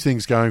 keeps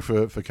things going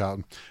for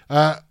Carlton.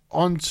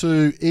 On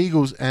to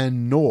Eagles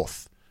and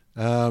North.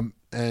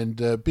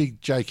 And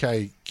big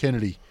J.K.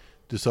 Kennedy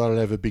decided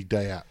to have a big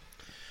day out.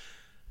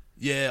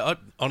 Yeah,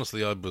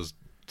 honestly, I was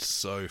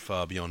so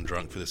far beyond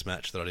drunk for this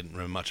match that I didn't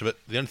remember much of it.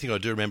 The only thing I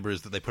do remember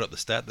is that they put up the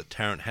stat that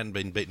Tarrant hadn't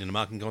been beaten in a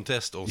marking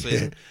contest all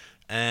season.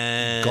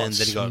 And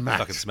then he got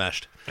fucking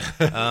smashed.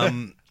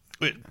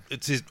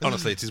 It's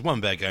his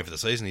one bad game for the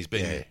season. He's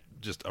been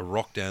just a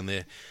rock down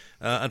there.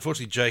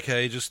 Unfortunately,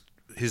 JK, just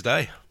his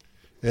day.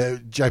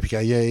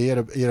 JPK, he had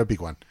a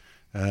big one.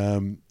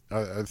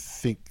 I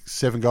think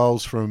 7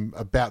 goals from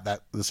about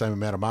the same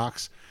amount of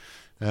marks.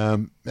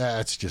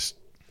 That's just...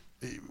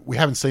 We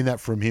haven't seen that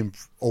from him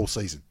all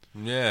season.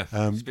 Yeah,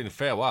 it's been a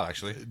fair while,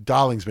 actually.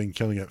 Darling's been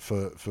killing it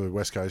for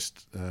West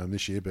Coast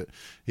this year, but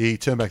he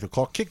turned back the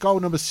clock. Kick goal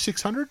number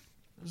 600.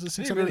 Was it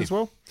 600 really? as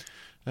well?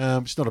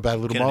 It's not a bad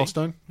little Kennedy?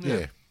 milestone.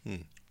 Yeah. Yeah,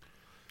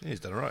 he's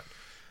done all right.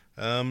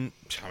 I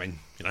mean,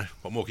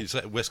 what more can you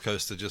say? West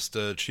Coast are just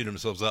tuning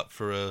themselves up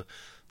for a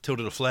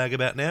tilted a flag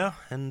about now,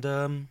 and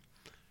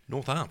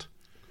North aren't.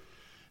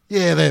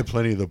 Yeah, they had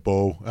plenty of the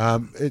ball.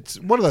 It's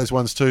one of those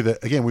ones too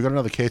that, again, we've got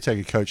another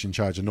caretaker coach in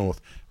charge of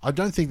North. I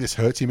don't think this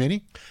hurts him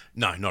any.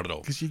 No, not at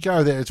all. Because you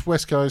go there, it's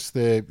West Coast.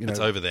 It's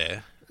over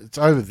there. It's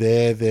over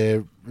there.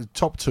 They're the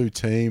top 2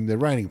 team. They're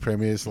reigning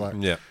premiers.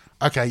 Yeah.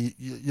 Okay,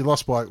 you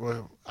lost by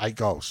 8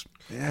 goals.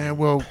 Yeah,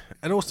 well,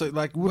 and also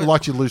would have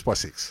liked you to lose by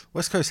 6.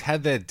 West Coast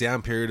had their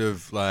down period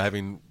of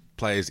having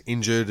players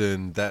injured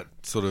and that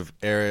sort of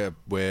area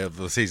where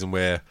the season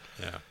where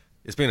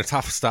it's been a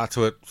tough start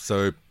to it.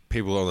 So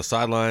people on the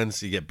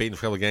sidelines, you get beaten for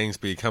a couple of games,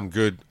 but you come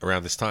good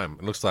around this time.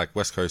 It looks like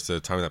West Coast are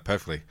timing that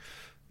perfectly.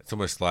 It's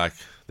almost like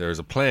there is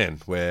a plan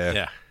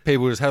where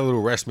people just have a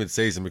little rest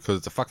mid-season because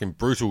it's a fucking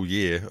brutal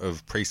year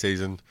of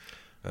pre-season.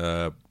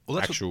 That's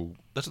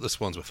what the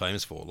Swans were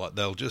famous for. Like,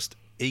 they'll just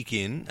eke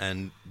in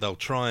and they'll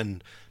try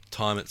and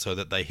time it so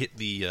that they hit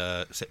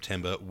the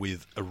September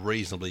with a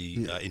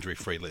reasonably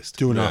injury-free list.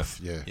 Do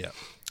enough,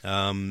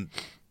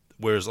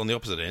 Whereas on the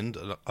opposite end,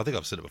 I think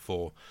I've said it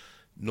before,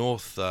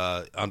 North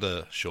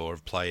under Shaw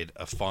have played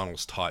a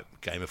finals-type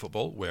game of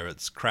football where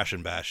it's crash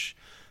and bash,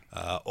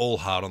 all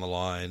hard on the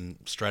line,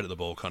 straight at the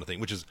ball kind of thing,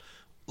 which is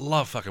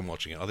love fucking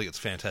watching it. I think it's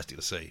fantastic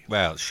to see.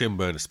 Wow,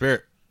 Shinburn of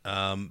spirit.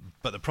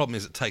 But the problem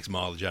is it takes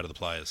mileage out of the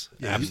players.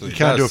 Yeah, absolutely. You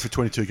can't do it for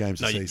 22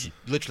 games a season.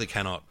 You literally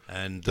cannot.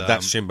 And but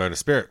that's Shinburn of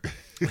spirit.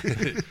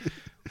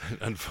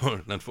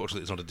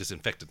 Unfortunately, it's not a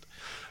disinfectant.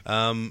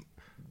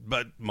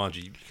 But mind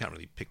you can't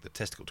really pick the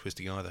testicle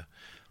twisting either.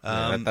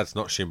 That's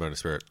not Shinburn of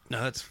spirit.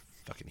 No, that's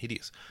fucking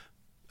hideous.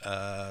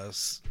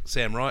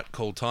 Sam Wright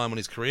called time on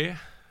his career.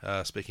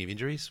 Speaking of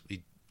injuries,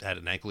 he had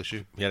an ankle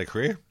issue. He had a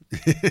career?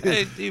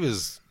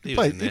 He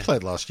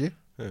played last year.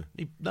 Yeah.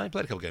 He played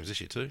a couple of games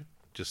this year too.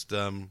 Just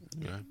a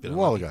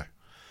while ago.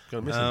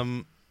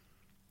 The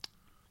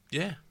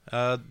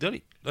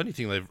only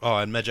thing they've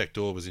and Majak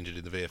Dor was injured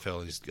in the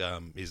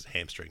VFL, his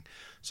hamstring,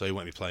 so he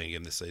won't be playing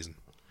again this season.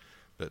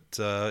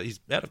 But he's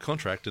out of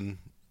contract, and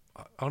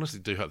I honestly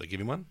do hope they give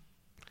him one.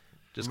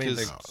 Just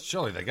because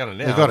surely they got it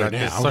now. They got it now.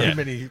 There's so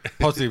many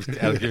positives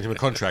out of giving him a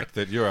contract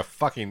that you're a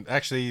fucking.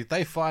 Actually,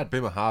 they fired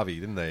Boomer Harvey,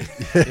 didn't they?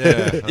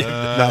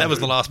 That was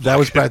the last. That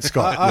was Brad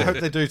Scott. I hope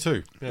they do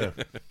too. Yeah,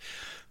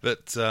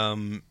 but.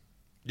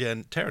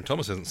 And Taron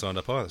Thomas hasn't signed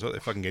up either, so they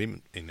fucking get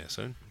him in there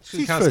soon.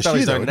 He can't spell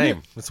his own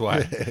name. That's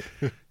why.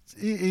 Yeah.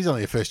 He's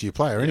only a first-year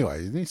player anyway,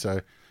 isn't he?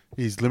 So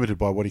he's limited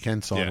by what he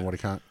can sign and what he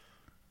can't.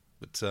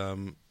 But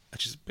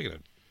actually, speaking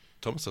of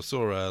Thomas, I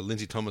saw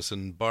Lindsay Thomas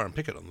and Byron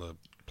Pickett on the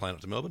plane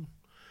up to Melbourne.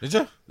 Did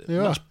you?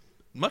 Yeah.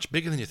 Much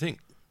bigger than you think.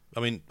 I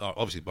mean,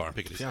 obviously Byron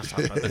Pickett is.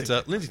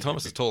 But Lindsay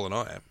Thomas is taller than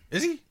I am.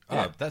 Is he?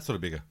 Yeah. Oh, that's sort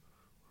of bigger.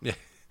 Yeah.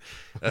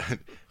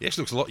 He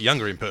actually looks a lot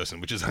younger in person,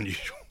 which is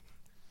unusual.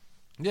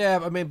 Yeah,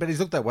 I mean, but he's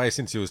looked that way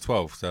since he was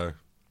 12, so...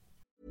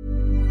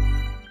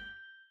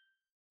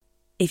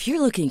 If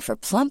you're looking for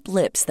plump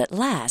lips that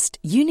last,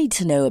 you need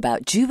to know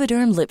about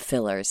Juvederm lip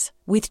fillers.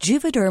 With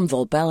Juvederm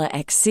Volbella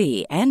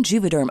XC and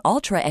Juvederm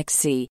Ultra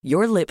XC,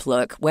 your lip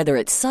look, whether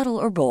it's subtle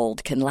or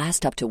bold, can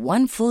last up to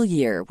 1 full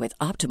year with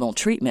optimal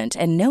treatment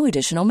and no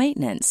additional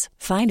maintenance.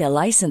 Find a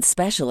licensed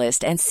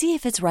specialist and see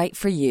if it's right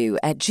for you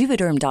at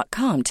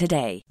Juvederm.com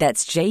today.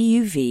 That's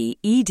JUVEDERM.com.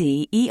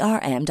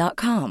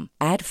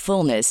 Add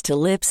fullness to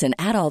lips in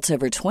adults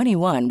over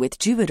 21 with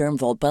Juvederm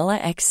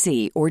Volbella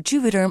XC or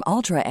Juvederm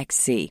Ultra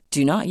XC.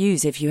 Do not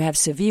use if you have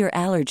severe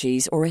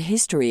allergies or a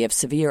history of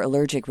severe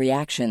allergic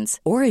reactions,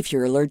 or if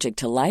you're allergic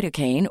to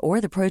lidocaine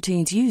or the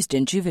proteins used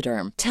in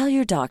Juvederm. Tell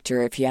your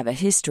doctor if you have a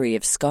history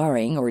of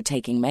scarring or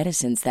taking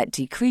medicines that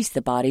decrease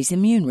the body's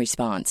immune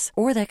response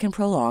or that can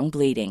prolong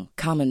bleeding.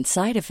 Common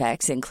side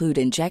effects include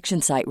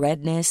injection site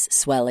redness,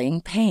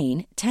 swelling,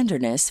 pain,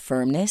 tenderness,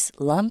 firmness,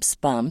 lumps,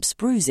 bumps,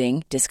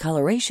 bruising,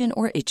 discoloration,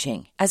 or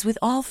itching. As with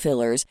all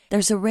fillers,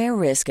 there's a rare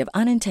risk of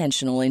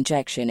unintentional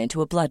injection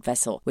into a blood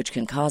vessel, which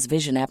can cause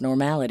vision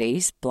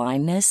abnormalities,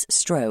 blindness,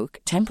 stroke,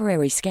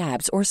 temporary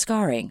scabs, or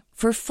scarring.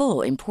 For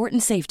full,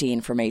 important safety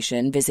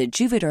information, visit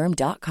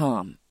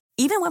Juvederm.com.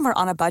 Even when we're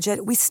on a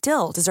budget, we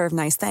still deserve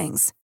nice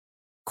things.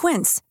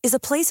 Quince is a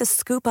place to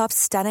scoop up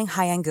stunning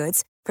high-end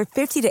goods for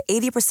 50 to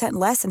 80%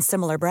 less than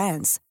similar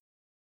brands.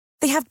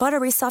 They have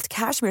buttery soft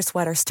cashmere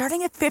sweaters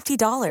starting at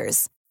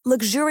 $50,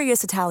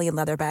 luxurious Italian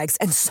leather bags,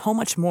 and so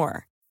much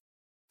more.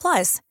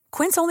 Plus,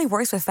 Quince only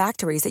works with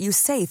factories that use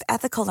safe,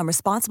 ethical, and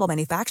responsible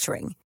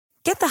manufacturing.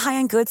 Get the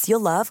high-end goods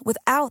you'll love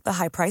without the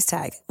high price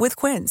tag with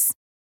Quince.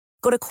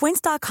 Go to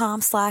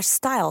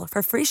quince.com/style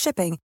for free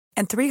shipping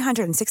and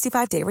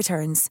 365-day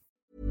returns.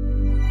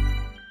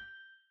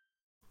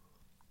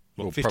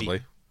 Well, 50.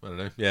 Probably. I don't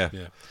know.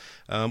 Yeah.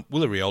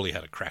 Willie Rioli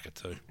had a cracker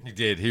too. He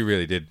did. He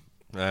really did.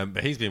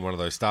 But he's been one of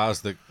those stars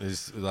that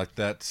is like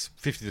that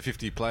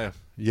 50-50 player.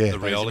 Yeah. The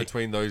Rioli.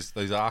 Between those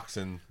arcs,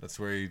 and that's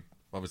where he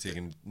obviously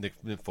can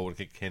nip forward and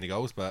kick handy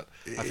goals, but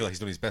I feel like he's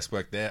doing his best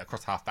work there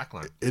across half back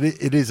line.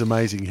 It is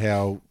amazing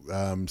how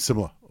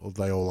similar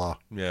they all are.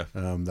 Yeah.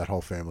 That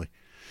whole family.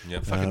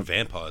 Yeah, fucking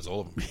vampires, all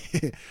of them.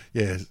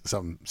 Yeah,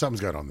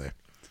 something's going on there.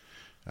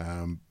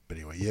 But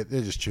anyway, yeah,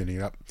 they're just tuning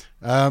it up.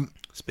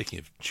 Speaking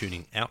of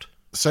tuning out,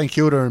 St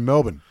Kilda and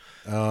Melbourne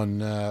on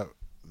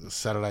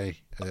Saturday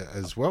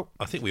as well.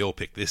 I think we all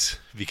picked this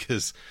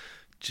because,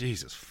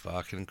 Jesus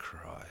fucking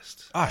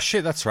Christ. Ah,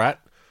 shit, that's right.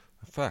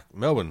 Fuck,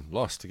 Melbourne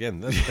lost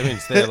again. That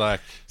means they're like...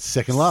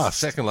 Second last.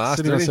 Is there Sitting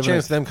on any 7-8.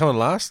 chance of them coming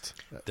last?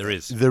 There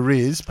is. There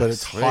is, but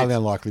it's Sweet. highly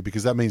unlikely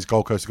because that means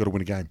Gold Coast have got to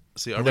win a game.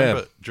 See, I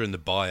remember during the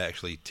bye, I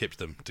actually tipped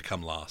them to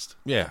come last.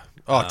 Yeah.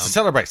 Oh, to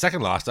celebrate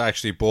second last, I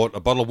actually bought a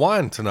bottle of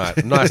wine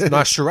tonight.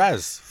 Nice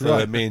Shiraz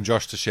for me and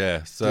Josh to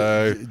share.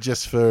 So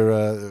Just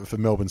for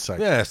Melbourne's sake.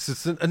 yes,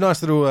 it's a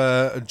nice little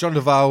John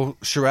Duval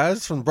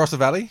Shiraz from Barossa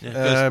Valley.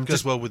 Yeah,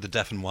 goes well with the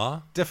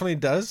Dauphinois. Definitely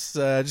does.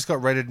 Just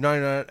got rated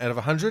 99 out of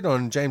 100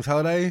 on James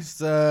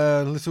Halliday's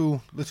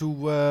little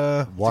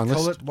Wine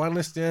list? Wine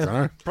list, yeah.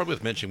 Dunno. Probably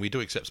worth mentioning, we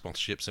do accept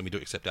sponsorships and we do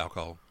accept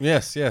alcohol.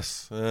 Yes.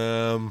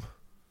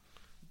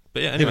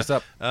 But yeah, anyway, us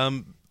up.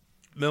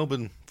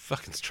 Melbourne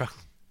fucking struggling.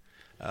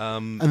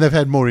 And they've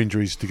had more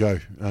injuries to go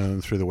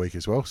through the week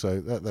as well,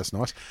 so that's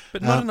nice.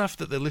 But not enough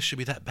that their list should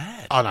be that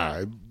bad. I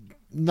know.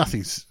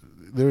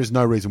 There is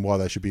no reason why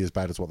they should be as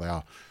bad as what they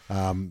are.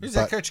 Who's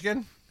that coach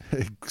again?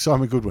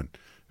 Simon Goodwin,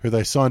 who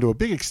they signed to a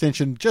big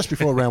extension just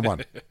before round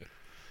one.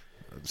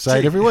 Say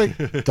it every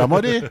week. Dumb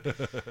idea.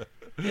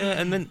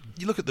 Yeah, and then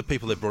you look at the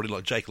people they brought in,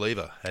 like Jake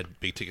Lever had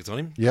big tickets on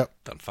him. Yep.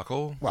 Done fuck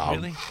all, Well,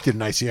 really. did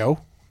an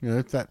ACL. You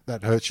know,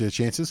 that hurts your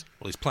chances.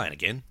 Well, he's playing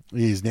again.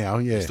 He is now,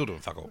 yeah. He's still doing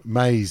fuck all.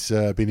 May's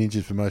been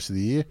injured for most of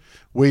the year.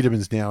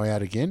 Wiedemann's now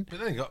out again. But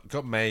then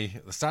got May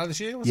at the start of this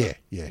year, was Yeah, it?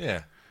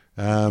 yeah.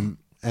 Yeah.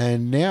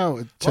 And now it Why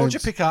would turns...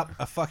 you pick up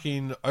a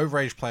fucking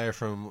overage player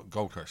from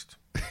Gold Coast?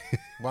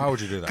 Why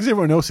would you do that? Because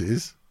everyone else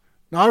is.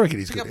 No, I reckon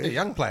he's Pick up good. the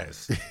young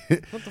players,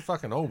 not the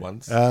fucking old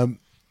ones.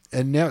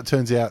 And now it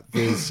turns out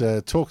there's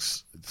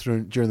talks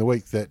during the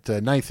week that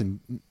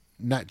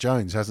Nat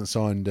Jones hasn't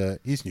signed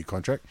his new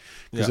contract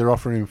because they're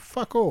offering him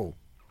fuck all.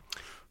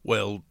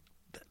 Well,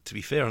 to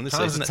be fair on this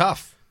Times season, are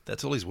tough.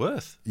 that's all he's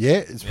worth. Yeah,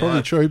 it's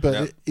probably true,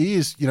 but he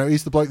is,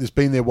 he's the bloke that's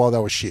been there while they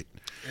were shit.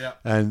 Yeah.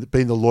 And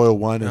been the loyal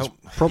one and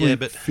probably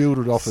but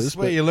fielded offers. This is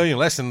where But you learn your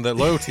lesson that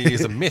loyalty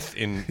is a myth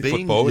in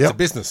football. Yep. It's a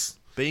business.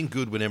 Being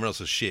good when everyone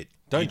else is shit.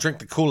 Don't drink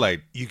the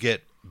Kool-Aid. You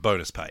get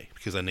bonus pay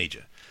because they need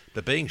you.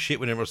 But being shit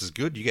when everyone else is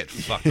good, you get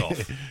fucked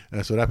off.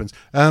 that's what happens.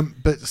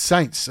 But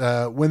Saints,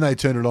 when they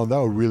turned it on, they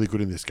were really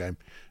good in this game,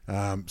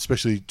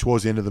 especially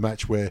towards the end of the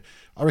match where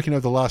I reckon over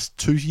the last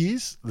 2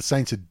 years, the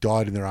Saints had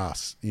died in their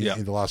ass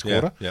in the last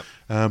quarter. Yep.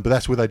 But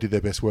that's where they did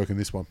their best work in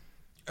this one.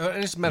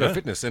 And it's a matter of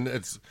fitness. And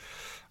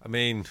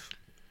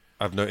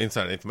I have no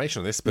inside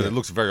information on this, but it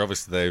looks very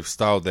obvious that they've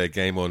styled their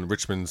game on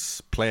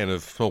Richmond's plan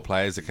of small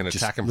players that can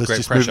attack and let's create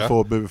just pressure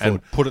move it forward.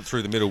 and put it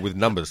through the middle with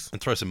numbers. And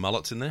throw some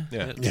mullets in there.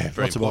 Yeah. It's Yeah,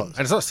 very lots of important. mullets.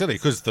 And it's not silly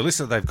because the list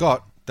that they've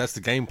got, that's the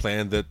game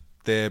plan that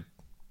they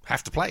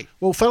have to play.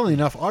 Well, funnily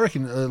enough, I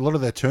reckon a lot of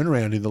their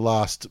turnaround in the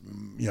last,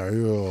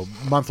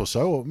 month or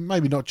so, or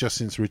maybe not just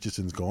since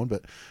Richardson's gone,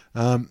 but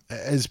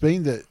has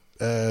been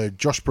that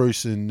Josh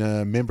Bruce and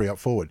Membry up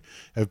forward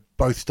have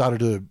both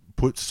started to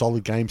put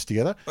solid games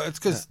together. But it's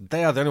because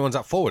they are the only ones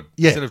up forward.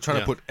 Yeah. Instead of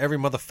trying to put every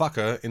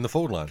motherfucker in the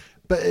forward line.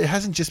 But it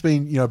hasn't just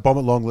been, bomb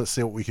it long, let's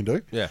see what we can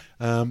do. Yeah.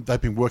 They've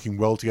been working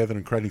well together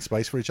and creating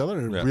space for each other,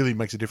 and it really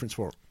makes a difference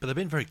for them. But they've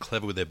been very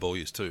clever with their ball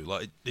use too.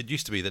 Like it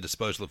used to be their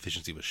disposal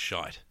efficiency was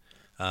shite.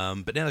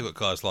 But now they've got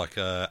guys like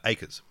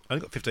Akers.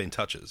 Only got 15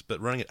 touches,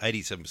 but running at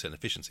 87%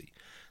 efficiency.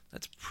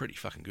 That's pretty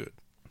fucking good.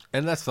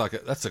 And that's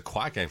a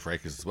quiet game for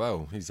Akers as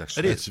well. He's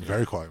actually... It's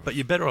very quiet. But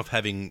you're better off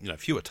having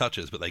fewer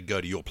touches, but they go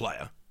to your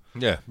player.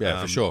 Yeah,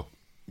 for sure.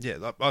 Yeah,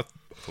 I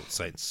thought the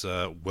Saints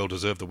well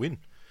deserved the win.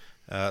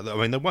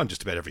 They won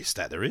just about every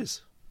stat there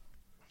is.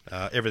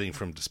 Everything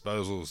from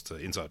disposals to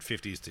inside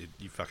 50s to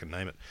you fucking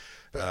name it.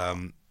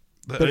 The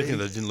only thing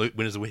they didn't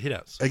win is the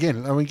hitouts.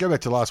 Again, go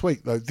back to last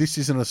week, though. This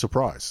isn't a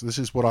surprise. This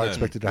is what I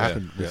expected to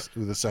happen with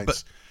the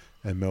Saints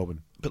and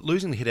Melbourne. But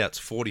losing the hitouts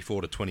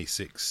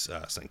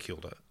 44-26, St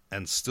Kilda,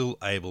 and still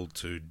able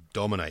to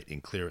dominate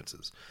in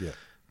clearances. Yeah.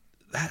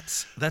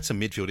 That's a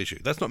midfield issue.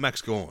 That's not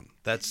Max Gawn.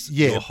 That's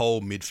your whole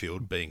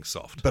midfield being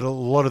soft. But a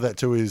lot of that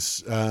too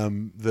is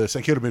the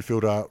St Kilda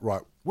midfield are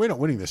right. We're not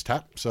winning this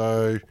tap,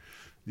 so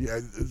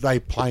they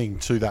playing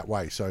to that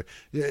way. So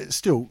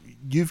still,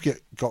 you've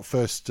got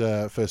first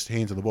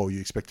hands on the ball.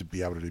 You expect to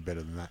be able to do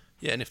better than that.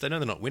 Yeah, and if they know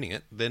they're not winning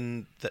it,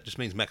 then that just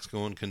means Max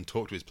Gawn can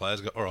talk to his players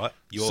and go, all right,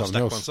 you're Something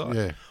stuck else, one side.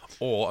 yeah.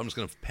 Or I'm just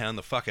going to pound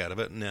the fuck out of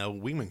it, and now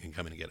Wingman can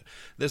come in and get it.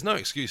 There's no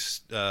excuse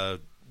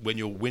when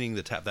you're winning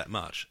the tap that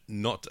much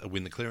not to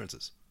win the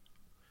clearances.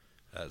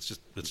 It's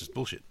just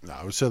bullshit. No,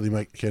 it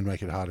certainly can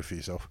make it harder for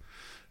yourself.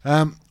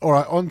 All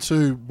right, on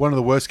to one of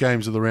the worst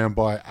games of the round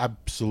by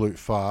absolute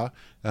far.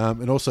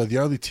 And also the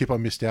only tip I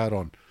missed out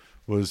on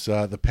was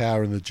the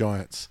Power and the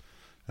Giants.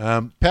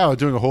 Power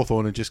doing a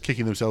Hawthorn and just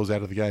kicking themselves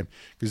out of the game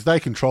because they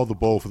controlled the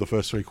ball for the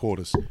first 3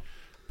 quarters,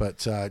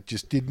 but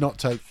just did not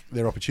take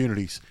their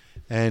opportunities.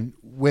 And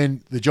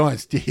when the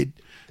Giants did,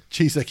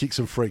 geez, they kicked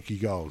some freaky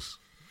goals.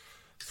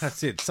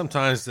 That's it.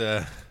 Sometimes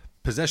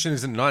possession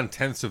isn't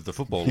 9/10 of the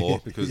football law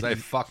because they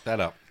fucked that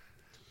up.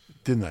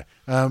 Didn't they?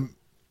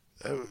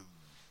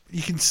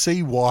 You can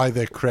see why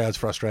the crowd's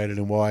frustrated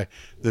and why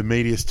the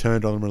media's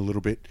turned on them a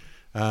little bit.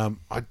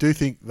 I do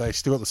think they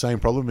still got the same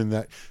problem in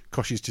that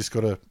Koshi's just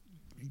got to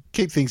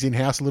keep things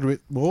in-house a little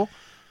bit more.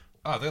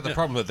 Oh, they've got the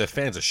problem that their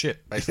fans are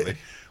shit, basically.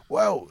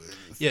 Well,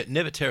 yeah,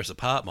 never tear us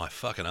apart, my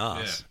fucking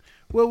ass.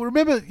 well,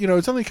 remember,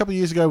 it's only a couple of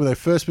years ago when they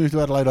first moved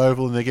to Adelaide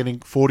Oval and they're getting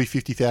 40,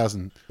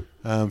 50,000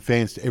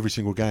 fans to every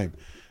single game.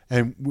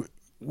 And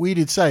we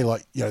did say,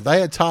 they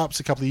had tarps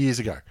a couple of years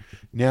ago.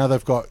 Now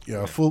they've got,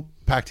 a full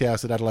packed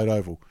house at Adelaide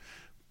Oval.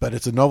 But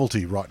it's a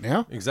novelty right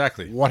now.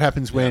 Exactly. What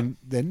happens when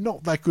they're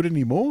not that good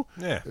anymore?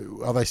 Yeah.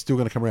 Are they still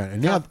going to come around?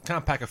 And now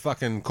Can't pack a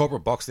fucking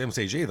corporate box to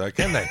MCG, though,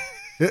 can they?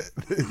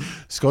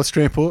 Scott's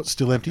Transport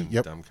still empty.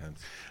 Yep. Dumb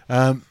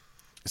cunts.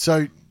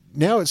 So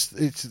now it's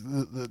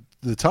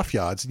the tough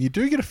yards, and you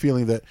do get a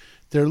feeling that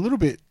they're a little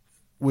bit.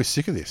 We're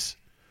sick of this.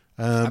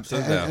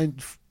 Absolutely.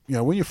 And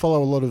when you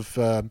follow a lot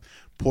of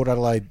Port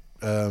Adelaide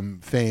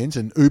fans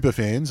and Uber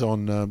fans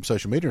on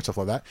social media and stuff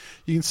like that,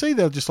 you can see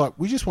they're just like,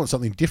 we just want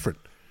something different.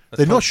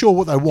 They're not sure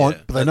what they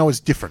want, but they know it's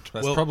different.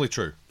 That's probably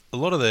true. A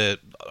lot of I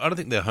don't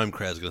think their home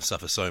crowds are going to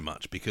suffer so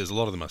much because a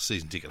lot of them are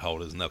season ticket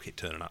holders and they'll keep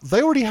turning up.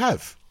 They already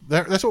have.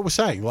 That's what we're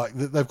saying. Like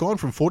they've gone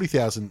from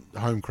 40,000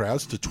 home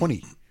crowds to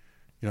 20.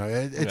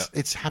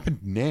 It's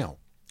happened now.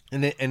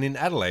 And in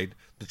Adelaide,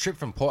 the trip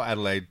from Port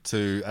Adelaide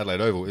to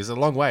Adelaide Oval is a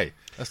long way.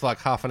 That's like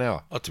half an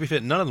hour. Oh, to be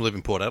fair, none of them live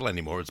in Port Adelaide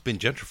anymore. It's been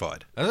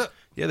gentrified. Is it?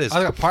 Yeah, there's.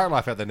 I got Pirate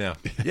Life out there now.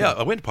 Yeah,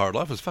 I went to Pirate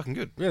Life. It was fucking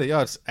good. Really?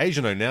 Yeah, it's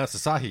Asian now. It's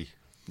Asahi.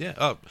 Yeah.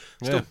 Oh,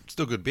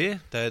 still good beer.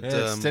 They had,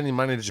 It's sending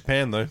money to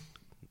Japan, though.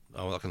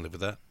 Oh, well, I can live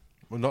with that.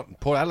 Well, not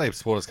Port Adelaide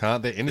supporters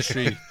can't. Their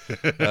industry.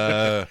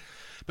 But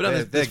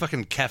there's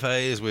fucking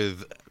cafes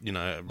with,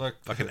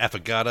 fucking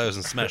affogatos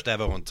and smashed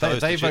avo on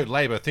toast. They vote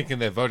Labor thinking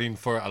they're voting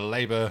for a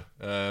Labor,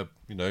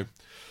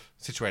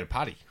 situated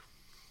party.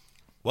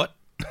 What?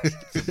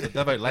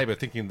 They vote Labor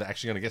thinking they're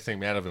actually going to get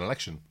something out of an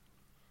election.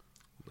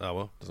 Oh,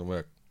 well. Doesn't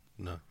work.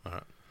 No. All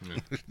right.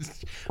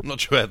 I'm not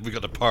sure how we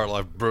got the Pirate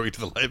Life Brewery to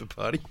the Labor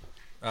Party.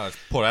 Oh, it's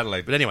Port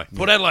Adelaide. But anyway,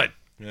 Port Adelaide.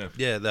 Yeah.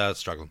 Yeah, they're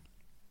struggling.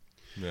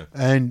 Yeah.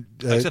 And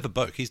except for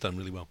Boak, he's done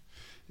really well.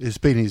 It's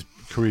been his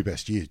career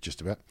best year,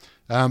 just about.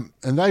 And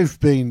they've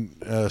been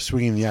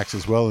swinging the axe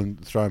as well and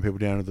throwing people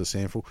down to the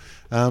sample.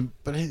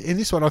 But in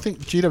this one, I think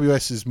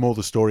GWS is more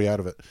the story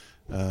out of it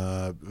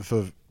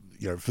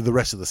for the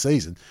rest of the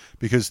season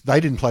because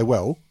they didn't play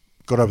well,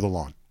 got over the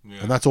line.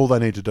 Yeah. And that's all they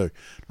need to do.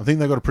 I think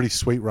they've got a pretty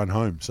sweet run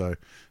home, so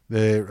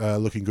they're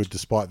looking good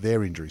despite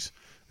their injuries.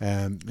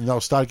 And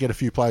they'll start to get a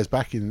few players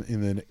back in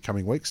the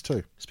coming weeks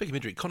too. Speaking of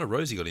injury, Connor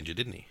Rosie got injured,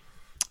 didn't he?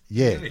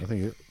 Yeah, really? I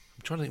think. I'm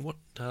trying to think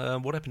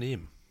what happened to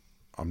him.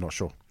 I'm not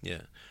sure. Yeah,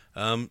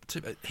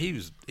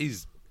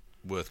 he's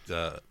worth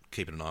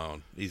keeping an eye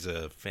on. He's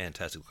a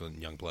fantastic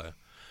young player.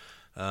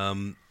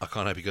 I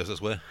can't hope he goes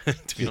elsewhere,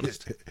 to be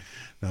honest.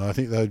 No, I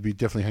think they'd be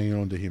definitely hanging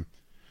on to him.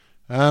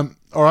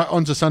 All right,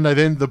 on to Sunday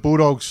then. The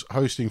Bulldogs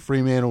hosting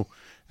Fremantle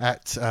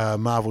at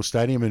Marvel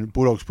Stadium, and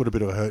Bulldogs put a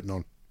bit of a hurting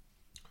on.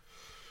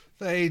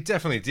 They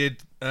definitely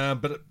did,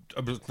 but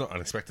it was not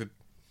unexpected.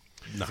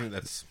 No. I think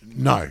that's...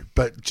 No,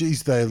 but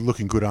geez, they're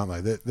looking good, aren't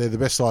they? They're the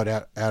best side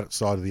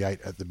outside of the 8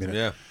 at the minute.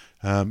 Yeah.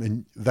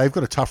 And they've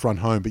got a tough run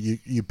home, but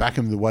you back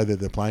them the way that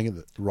they're playing it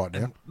right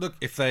now. And look,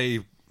 if they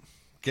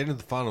get into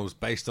the finals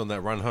based on that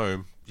run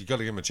home, you got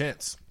to give them a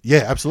chance.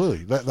 Yeah,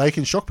 absolutely. They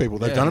can shock people.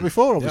 They've done it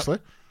before, obviously.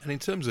 Yep. And in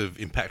terms of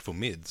impactful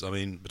mids, I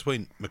mean,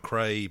 between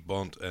McRae,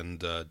 Bont,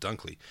 and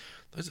Dunkley,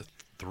 those are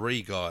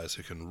 3 guys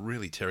who can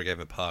really tear a game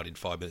apart in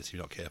 5 minutes if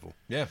you're not careful.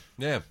 Yeah,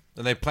 yeah.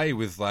 And they play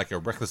with like a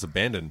reckless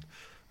abandon.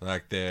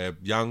 Like they're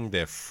young,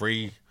 they're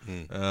free.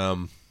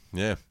 Yeah.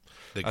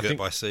 They're girt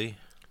by sea.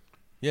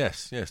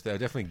 Yes, they're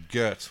definitely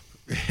girt.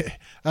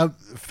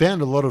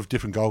 Found a lot of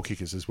different goal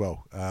kickers as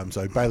well.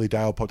 So Bailey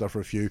Dale popped up for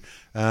a few.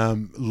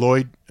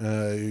 Lloyd,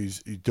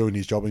 who's doing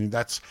his job, and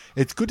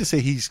it's good to see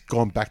he's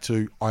gone back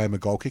to I am a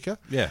goal kicker.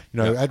 Yeah,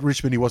 at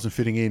Richmond he wasn't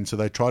fitting in, so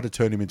they tried to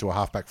turn him into a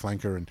halfback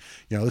flanker, and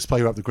let's play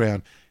you up the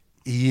ground.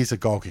 He is a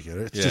goal kicker.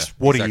 It's just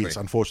what he is.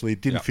 Unfortunately,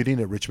 it didn't fit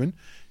in at Richmond.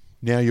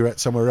 Now you're at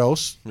somewhere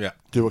else. Yeah,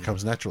 do what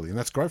comes naturally, and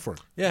that's great for him.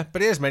 Yeah,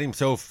 but he has made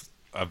himself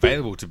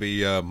available to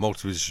be a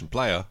multi-position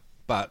player.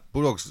 But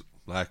Bulldogs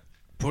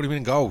put him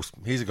in goals.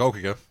 He's a goal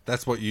kicker.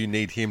 That's what you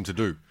need him to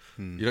do.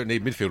 You don't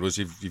need midfielders.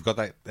 You've got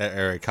that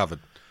area covered.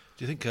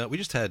 Do you think we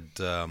just had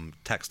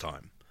tax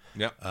time?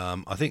 Yeah.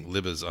 I think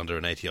Libber's under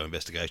an ATO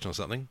investigation or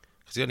something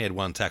because he only had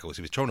 1 tackle, so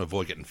he was trying to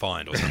avoid getting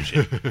fined or some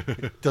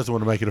shit. Doesn't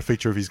want to make it a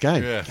feature of his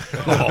game. Yeah.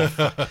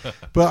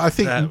 But I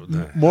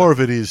think more of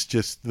it is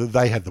just that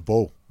they had the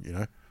ball.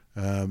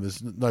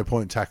 There's no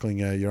point in tackling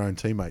your own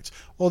teammates.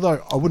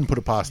 Although I wouldn't put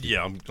it past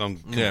them.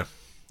 Yeah,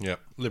 yeah.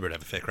 Libber would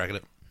have a fair crack at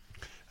it.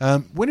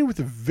 Went in with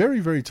a very,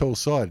 very tall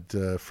side,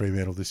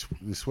 Fremantle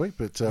this week.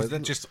 But was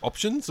that just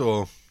options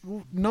or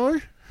no?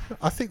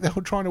 I think they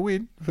were trying to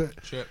win. But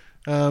sure.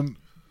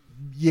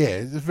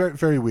 It's very,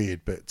 very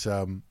weird. But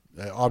I'm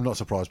not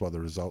surprised by the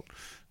result.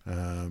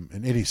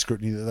 And any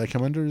scrutiny that they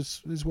come under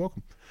is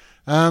welcome.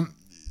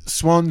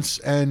 Swans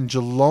and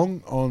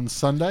Geelong on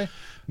Sunday.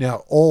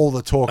 Now, all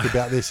the talk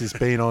about this has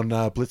been on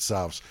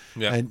Blitzsalves.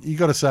 Yeah. And you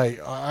got to say,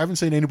 I haven't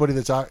seen anybody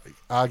that's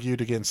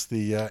argued against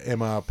the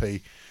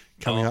MRP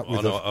coming up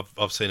with.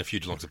 I've seen a few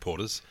Geelong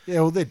supporters.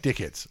 Yeah, well, they're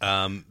dickheads.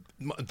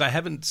 They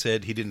haven't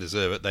said he didn't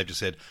deserve it. They've just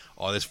said,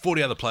 there's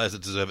 40 other players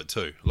that deserve it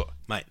too. Look,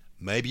 mate,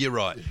 maybe you're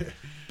right,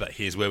 but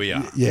here's where we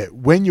are. Yeah,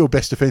 when your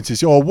best defence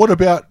is, what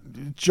about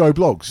Joe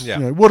Bloggs?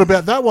 Yeah. What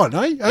about that one,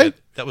 eh? Yeah,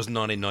 that was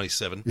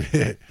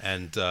 1997,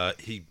 and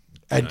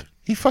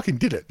he fucking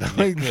did it.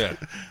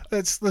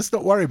 Let's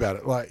not worry about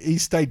it. Like, he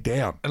stayed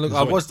down. And look,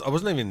 I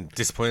wasn't even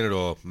disappointed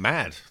or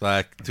mad,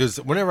 because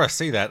whenever I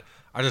see that,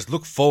 I just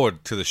look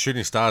forward to the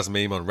Shooting Stars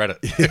meme on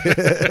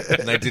Reddit,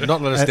 and they did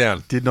not let us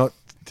down. Did not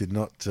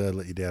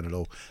let you down at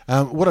all.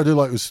 What I do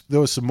like was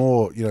there was some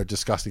more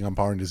disgusting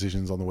umpiring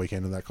decisions on the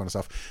weekend and that kind of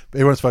stuff. But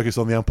everyone's focused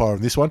on the umpire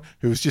in this one,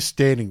 who was just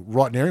standing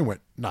right near him and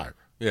went, no.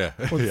 Yeah.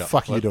 What the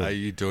fuck are you doing? What are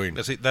you doing?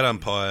 That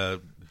umpire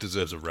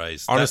deserves a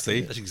raise.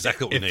 Honestly, that's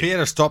exactly what we need. If he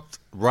had stopped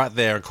right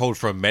there and called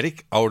for a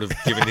medic, I would have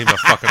given him a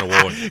fucking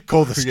award.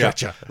 Call the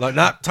stretcher. Like,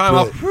 nah, time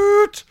up.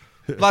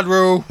 Blood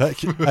rule.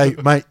 Hey,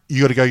 mate,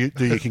 you got to go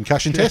do your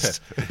concussion test.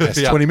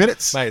 That's 20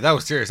 minutes. Mate, that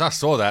was serious. I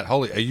saw that.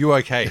 Holy, are you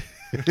okay?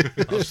 I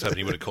was just hoping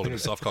he would have called him a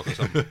soft cock or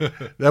something.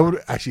 That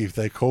would actually, if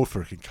they called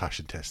for a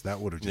concussion test, that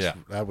would have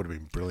that would have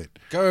been brilliant.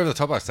 Go over the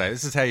top, I say.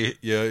 This is how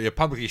you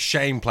publicly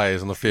shame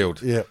players on the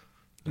field. Yeah.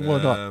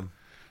 Why not?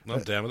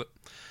 I'm down with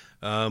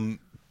it.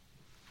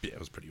 It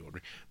was pretty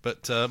ordinary.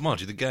 But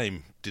mind you, the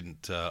game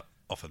didn't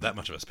offer that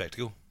much of a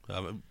spectacle.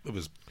 It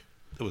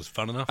was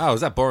fun enough. Oh,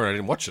 was that boring? I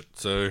didn't watch it.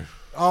 So,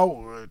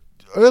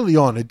 early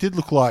on, it did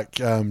look like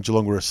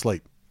Geelong were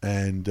asleep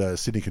and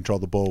Sydney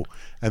controlled the ball.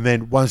 And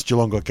then once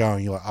Geelong got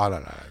going, you're like, I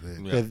don't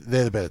know,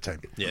 they're the better team.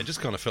 Yeah, it just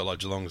kind of felt like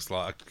Geelong was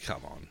like,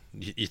 come on,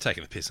 you're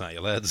taking the piss, aren't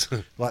you, lads?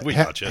 Like,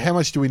 how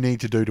much do we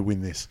need to do to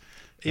win this?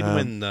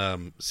 Even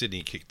when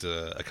Sydney kicked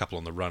a couple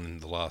on the run in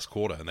the last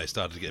quarter and they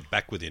started to get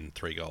back within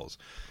 3 goals,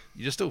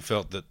 you just still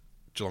felt that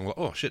Geelong were like,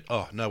 oh, shit,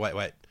 no,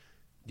 wait.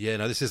 Yeah,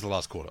 no, this is the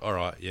last quarter. All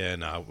right, yeah,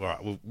 no, all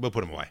right, we'll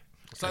put them away.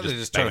 So they're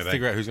just trying to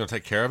figure out who's going to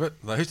take care of it.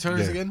 Like, whose turn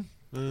is it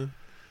again?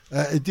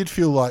 It did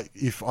feel like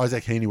if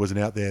Isaac Heaney wasn't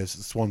out there, the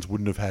Swans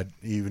wouldn't have had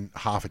even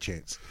half a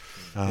chance.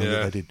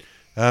 They did.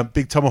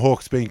 Big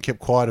Tomahawk's been kept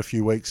quiet a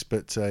few weeks,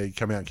 but he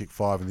came out and kicked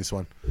 5 in this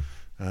one.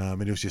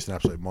 And he was just an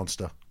absolute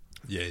monster.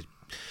 Yeah.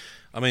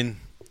 I mean,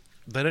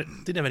 they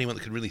didn't have anyone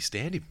that could really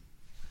stand him.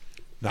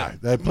 No,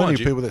 there are plenty of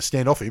people that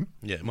stand off him.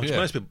 Yeah,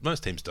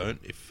 most teams don't.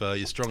 If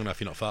you're strong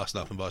enough, you're not fast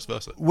enough, and vice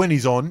versa. When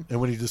he's on,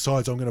 and when he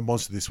decides I'm going to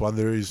monster this one,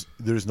 there is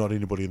not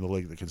anybody in the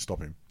league that can stop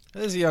him.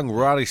 There's a young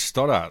Riley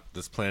Stoddart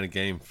that's playing a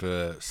game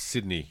for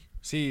Sydney.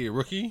 Is he a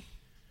rookie?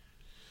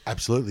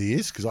 Absolutely he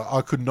is, because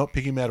I could not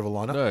pick him out of a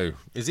lineup. No.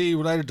 Is he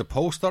related to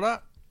Paul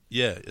Stoddart?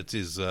 Yeah, it's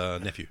his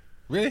nephew.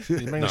 Really?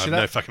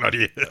 No fucking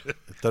idea.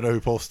 Don't know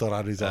who Paul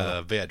Stoddart is.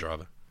 V8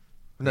 driver.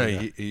 No,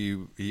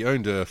 he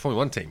owned a Formula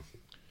 1 team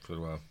for a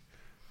while.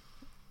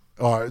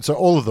 All right, so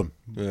all of them,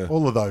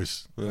 all of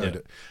those.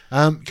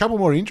 A couple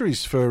more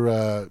injuries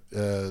for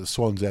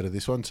Swans out of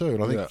this one too,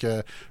 and I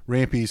think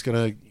Rampy's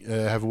going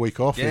to have a week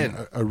off, and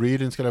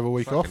Reardon's going to have a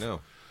week off.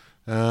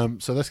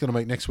 So that's going to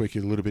make next week a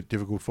little bit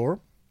difficult for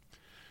them.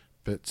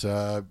 But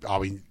I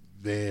mean,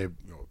 they're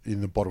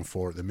in the bottom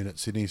 4 at the minute,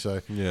 Sydney.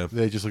 So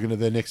they're just looking at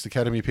their next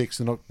academy picks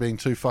and not being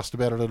too fussed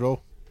about it at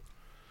all.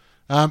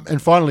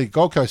 And finally,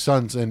 Gold Coast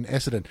Suns and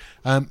Essendon.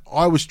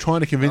 I was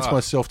trying to convince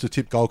myself to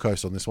tip Gold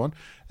Coast on this one.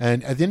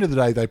 And at the end of the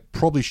day, they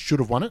probably should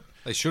have won it.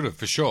 They should have,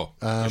 for sure.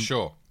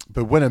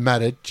 But when it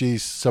mattered,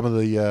 geez, some of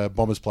the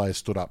Bombers players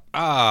stood up.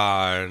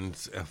 And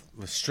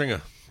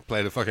Stringer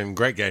played a fucking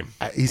great game.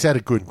 He's had a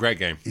great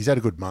game. He's had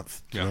a good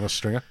month, to be honest,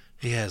 Stringer.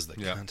 He has the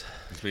cunt.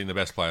 He's been the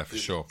best player for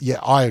sure. Yeah,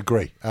 I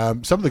agree.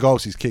 Some of the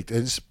goals he's kicked,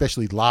 and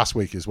especially last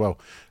week as well,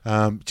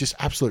 just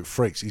absolute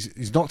freaks.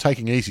 He's not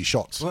taking easy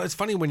shots. Well, it's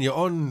funny when you're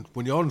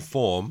on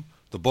form,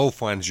 the ball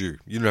finds you.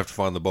 You don't have to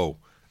find the ball.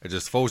 It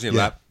just falls in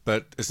your lap.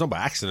 But it's not by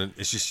accident.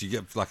 It's just you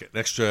get like an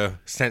extra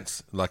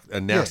sense, like a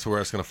nous to where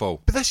it's going to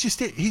fall. But that's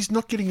just it. He's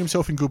not getting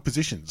himself in good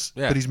positions,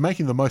 but he's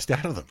making the most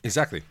out of them.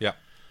 Exactly. Yeah.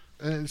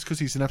 It's because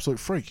he's an absolute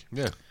freak.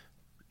 Yeah.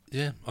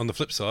 Yeah. On the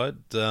flip side,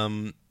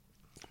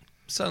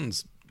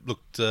 Suns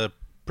looked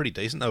pretty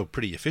decent. They were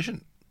pretty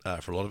efficient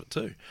for a lot of it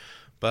too.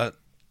 But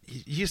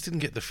you just didn't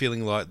get the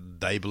feeling like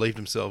they believed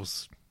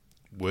themselves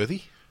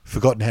worthy.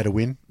 Forgotten how to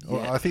win.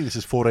 Yeah. I think this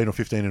is 14 or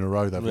 15 in a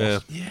row they've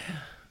lost. Yeah.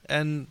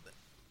 And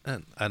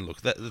look,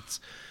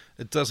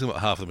 it does seem like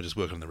half of them are just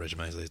working on their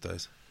resumes these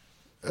days.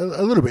 A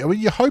little bit. I mean,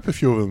 you hope a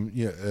few of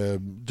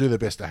them do their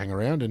best to hang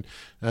around.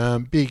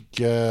 And big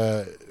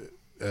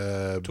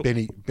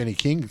Benny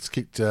King has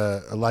kicked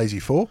a lazy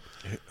 4.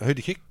 Who'd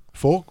he kick?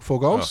 4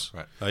 goals. Oh,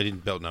 right. No, he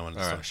didn't belt no one.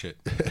 Oh, shit.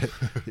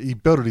 He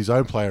belted his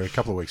own player a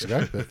couple of weeks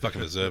ago. But,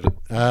 fucking deserved it.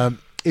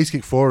 He's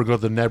kicked 4 and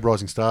got the NAB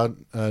Rising Star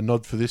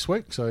nod for this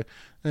week. So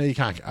you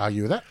can't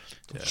argue with that.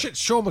 Yeah. Shit,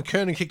 Sean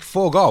McKernan kicked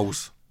 4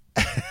 goals.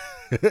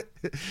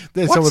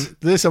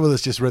 There's someone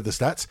that's just read the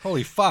stats.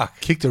 Holy fuck.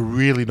 Kicked a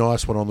really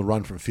nice one on the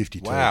run from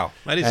 52. Wow.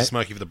 Mate, he's a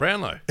smoky for the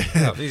Brownlow.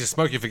 Oh, he's a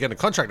smoky for getting a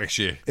contract next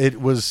year.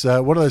 It was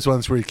one of those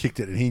ones where he kicked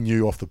it and he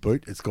knew off the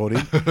boot it's gone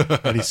in,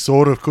 and he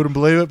sort of couldn't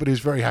believe it, but he was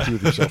very happy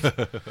with himself.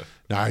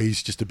 No,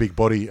 he's just a big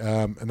body,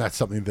 and that's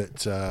something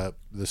that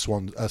the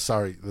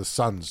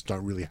Suns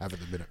don't really have at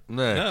the minute.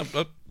 No.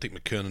 I think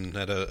McKernan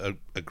had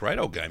a great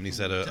old game. He's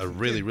had a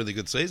really, really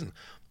good season.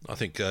 I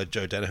think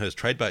Joe Danaher's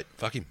trade bait.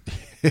 Fuck him.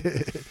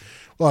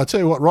 Well, I tell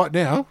you what, right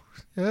now,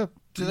 Do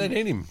they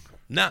need him?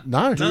 No,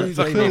 clearly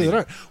fuck they him.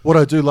 don't. What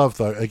I do love,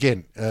 though,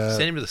 again,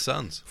 Send him to the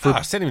Suns.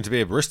 Send him to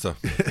be a barista.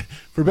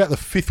 for about the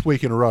fifth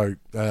week in a row,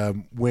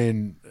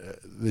 when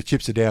the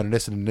chips are down and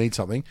Essendon need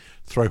something,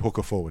 throw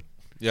Hooker forward.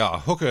 Yeah,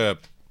 Hooker,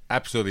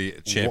 absolutely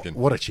a champion.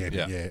 What a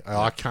champion, yeah.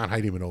 I can't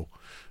hate him at all.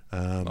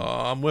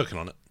 I'm working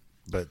on it.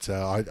 But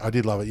I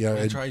did love it. You know,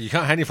 That's right. You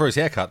can't hate him for his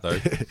haircut, though.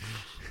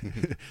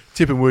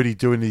 Tip and Woody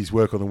doing his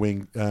work on the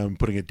wing,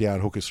 putting it down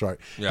Hooker's throat.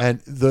 Yeah. And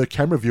the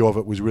camera view of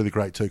it was really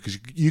great too, because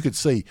you could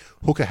see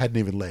Hooker hadn't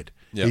even led.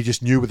 Yeah. He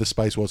just knew where the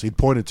space was. He'd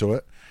pointed to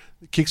it.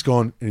 The kick's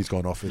gone, and he's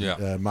gone off and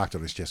Yeah. marked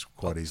on his chest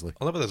quite easily.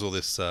 I love how there's all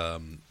this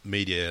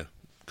media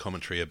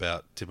commentary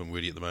about Tip and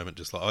Woody at the moment.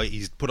 Just like,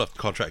 he's put off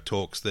contract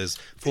talks. There's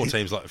 4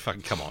 teams like,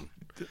 fucking come on.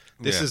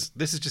 This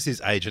is just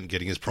his agent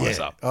getting his price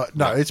up.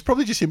 No, it's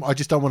probably just him. I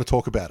just don't want to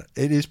talk about it.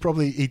 It is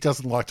probably he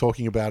doesn't like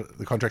talking about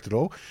the contract at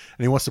all,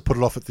 and he wants to put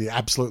it off at the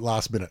absolute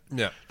last minute.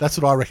 Yeah. That's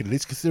what I reckon it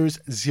is, because there is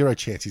zero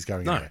chance he's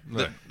going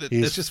anywhere.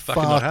 It's just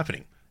fucking not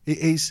happening.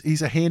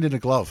 He's a hand in a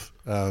glove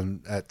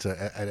at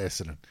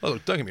Essendon. Well,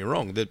 look, don't get me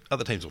wrong. The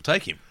other teams will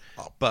take him,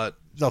 but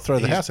They'll throw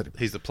the house at him.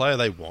 He's the player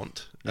they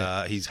want.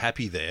 He's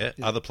happy there.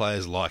 Other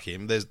players like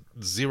him. There's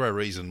zero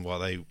reason why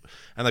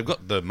they've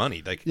got the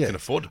money. They can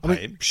afford to pay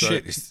him.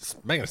 Shit, he's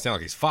making it sound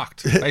like he's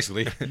fucked,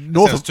 basically.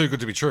 North Sounds too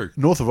good to be true.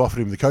 North have offered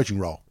him the coaching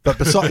role, but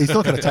besides, he's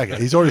not going to take it.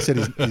 He's already said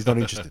he's not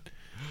interested.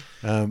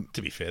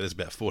 To be fair, there's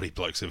about 40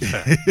 blokes who've bid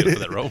for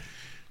that role.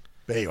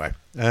 But anyway,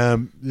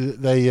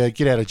 they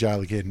get out of jail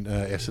again,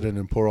 Essendon,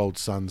 and poor old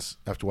Suns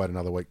have to wait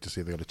another week to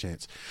see if they got a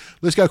chance.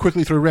 Let's go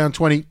quickly through round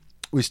 20.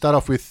 We start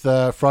off with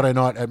Friday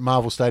night at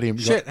Marvel Stadium.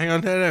 Hang on.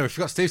 No, we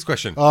forgot Steve's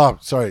question. Oh,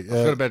 sorry. I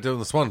forgot about doing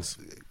the Swans.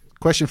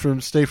 Question from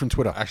Steve from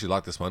Twitter. I actually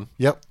like this one.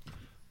 Yep.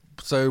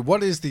 So,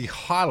 what is the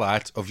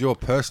highlight of your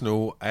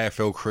personal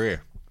AFL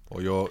career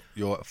or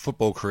your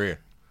football career?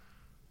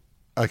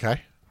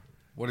 Okay.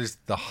 What is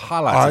the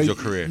highlight of your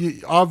career?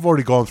 I've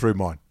already gone through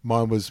mine.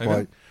 Mine was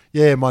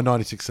Okay. my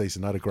 96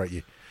 season. I had a great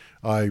year.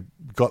 I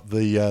got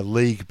the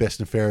league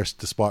best and fairest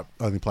despite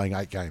only playing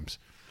 8 games.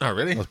 Oh,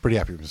 really? I was pretty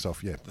happy with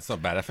myself, yeah. That's not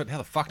a bad effort. How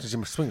the fuck did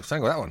you swing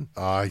that one?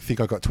 I think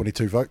I got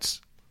 22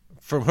 votes.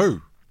 From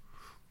who?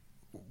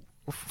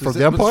 From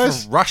the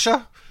umpires? From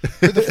Russia?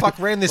 Who the fuck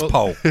ran this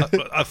poll?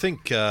 I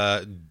think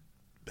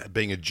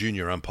being a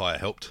junior umpire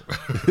helped.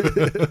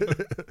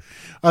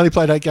 I only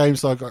played 8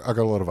 games, so I got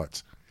a lot of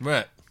votes.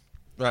 Right.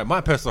 My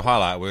personal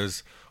highlight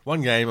was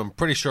one game. I'm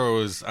pretty sure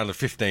it was under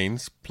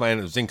 15s playing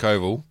at Zinc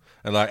Oval,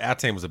 and like our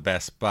team was the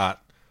best, but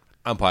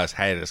umpires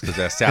hated us because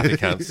they're Southie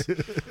cunts.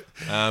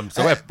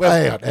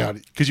 Hang on,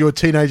 because you were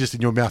teenagers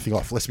and you were mouthing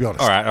off. Let's be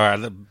honest. All right,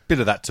 a bit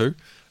of that too.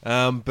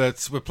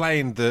 But we're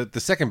playing the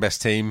second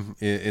best team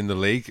in the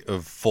league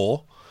of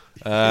 4.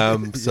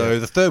 So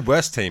the third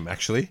worst team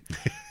actually.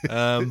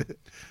 And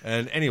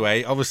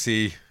anyway,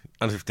 obviously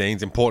under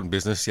 15s important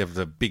business. You have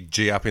the big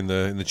G up in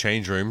the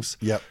change rooms.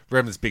 Yep. We're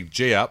having this big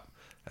G up,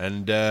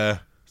 and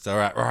so all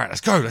right,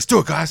 let's go, let's do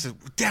it, guys.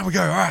 Down we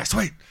go. All right,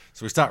 sweet.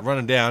 So we start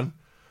running down.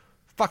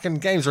 Fucking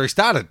game's already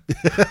started.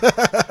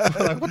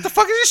 We're like, what the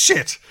fuck is this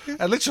shit?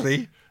 And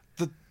literally,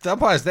 the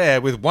umpire's there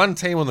with one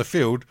team on the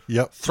field,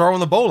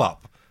 throwing the ball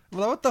up. I'm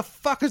like, what the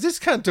fuck is this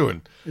cunt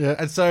doing? Yeah.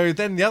 And so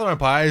then the other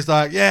umpire is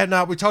like, yeah,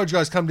 no, we told you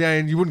guys to come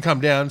down, you wouldn't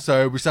come down,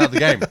 so we started the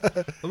game.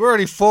 We're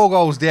already 4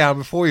 goals down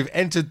before we've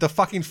entered the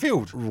fucking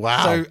field.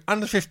 Wow. So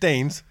under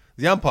 15s,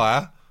 the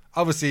umpire,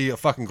 obviously a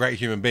fucking great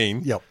human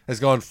being, has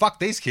gone, fuck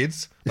these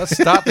kids, let's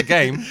start the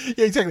game.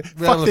 Yeah, exactly. Down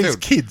Fuck the these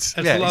field. kids.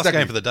 It's the last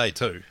game for the day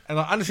too. And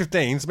like under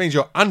 15s means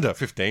you're under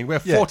 15. We're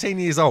 14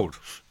 years old.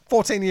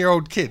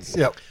 14-year-old kids.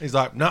 Yep. He's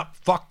like, nah,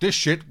 fuck this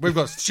shit. We've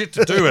got shit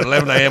to do at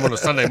 11 a.m. on a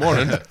Sunday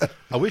morning.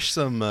 I wish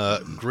some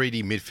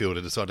greedy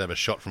midfielder decided to have a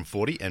shot from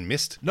 40 and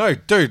missed. No,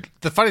 dude.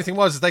 The funny thing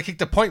was they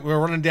kicked a point when we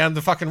were running down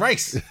the fucking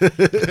race. So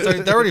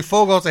they're already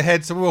 4 goals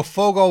ahead. So we were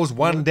 4 goals,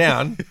 1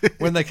 down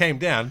when they came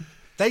down.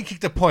 They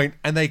kicked a point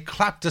and they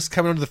clapped us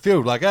coming onto the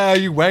field like,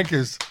 you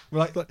wankers. We're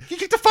like, you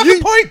kicked a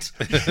fucking point.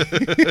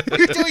 What are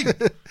you doing?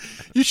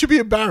 You should be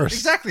embarrassed.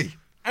 Exactly.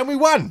 And we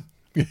won.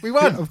 We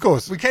won. Of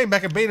course. We came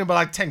back and beat them by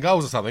like 10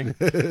 goals or something.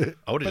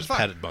 I would have just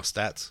padded my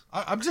stats.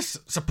 I'm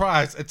just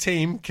surprised a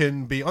team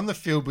can be on the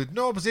field with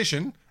no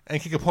opposition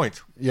and kick a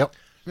point. Yep.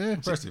 Yeah.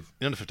 Impressive.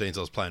 In under 15s, I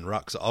was playing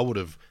ruck, so I would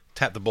have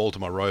tapped the ball to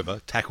my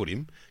rover, tackled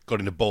him, got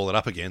him to ball it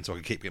up again so I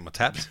could keep getting my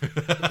taps.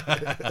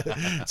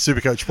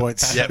 Supercoach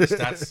points. Yep.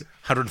 Stats.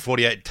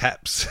 148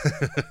 taps.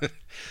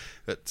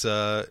 But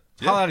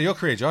Highlight of your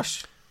career,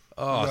 Josh.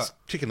 it's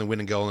kicking the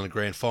winning goal in a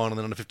grand final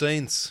in under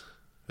 15s.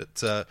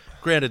 But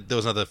granted, there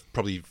was another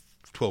probably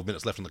 12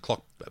 minutes left on the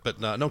clock, but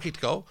no one kicked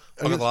a goal.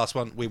 I got the last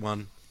one. We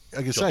won.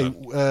 I can say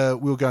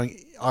we were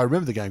going. I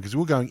remember the game because we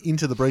were going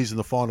into the breeze in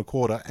the final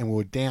quarter, and we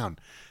were down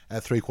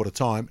at 3/4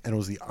 time, and it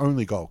was the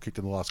only goal kicked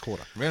in the last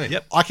quarter. Really?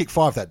 Yep. I kicked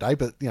 5 that day,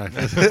 but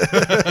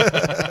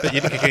But you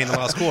didn't kick any in the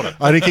last quarter.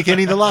 I didn't kick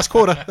any in the last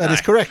quarter. That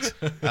is correct.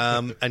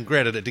 And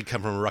granted, it did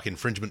come from a ruck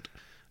infringement.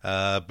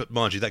 But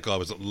mind you, that guy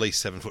was at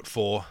least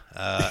 7'4"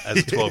 as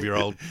a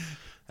 12-year-old,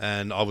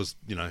 and I was,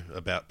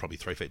 about probably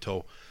 3 feet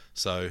tall.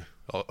 So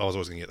I was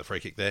always going to get the free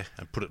kick there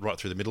and put it right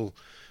through the middle.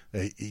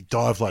 He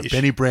dived like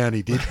Benny Brown.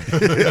 He did.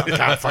 I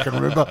can't fucking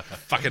remember.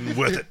 Fucking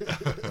worth it.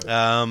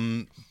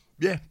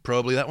 Yeah,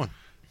 probably that one.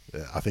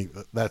 Yeah, I think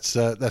that's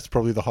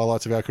probably the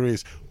highlights of our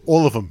careers.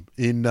 All of them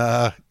in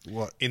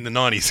what? In the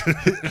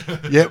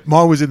 90s. Yep,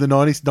 mine was in the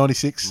 90s,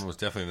 96. It was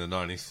definitely in the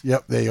 90s.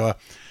 Yep, there you are.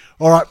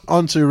 All right,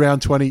 on to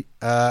round 20.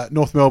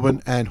 North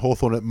Melbourne and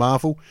Hawthorn at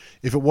Marvel.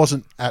 If it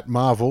wasn't at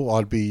Marvel,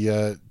 I'd be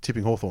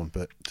tipping Hawthorn.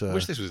 But I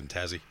wish this was in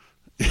Tassie.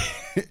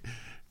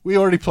 We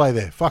already play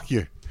there. Fuck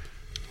you.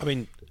 I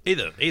mean,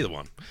 either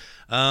one.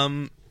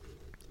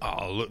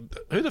 Look,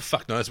 who the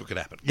fuck knows what could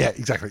happen? Yeah,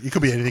 exactly. It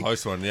could be anything.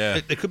 Close one, yeah.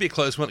 It could be a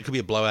close one. It could be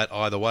a blowout.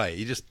 Either way,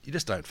 you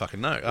just don't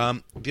fucking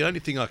know. The only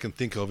thing I can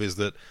think of is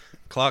that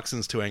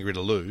Clarkson's too angry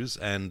to lose,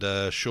 and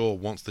Shaw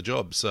wants the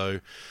job.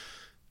 So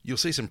you'll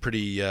see some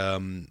pretty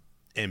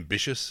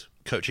ambitious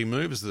coaching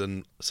moves.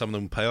 Then some of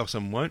them pay off,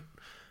 some won't.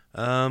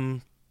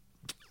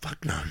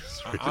 Fuck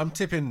knows. I'm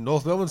tipping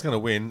North Melbourne's going to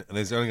win, and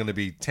there's only going to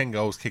be 10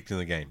 goals kicked in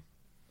the game.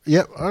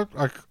 Yep,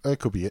 that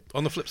could be it.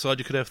 On the flip side,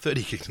 you could have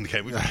 30 kicked in the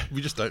game.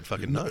 We just don't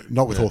fucking know.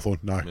 Not with Hawthorn,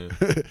 no.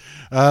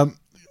 Yeah.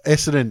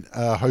 Essendon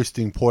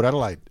hosting Port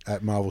Adelaide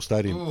at Marvel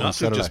Stadium on After we've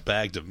Saturday. just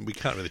bagged them, we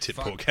can't really tip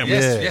Port, can we?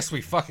 Yes,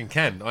 we fucking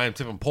can. I am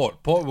tipping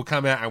Port. Port will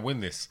come out and win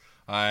this.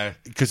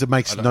 Because it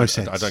makes no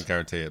sense. I don't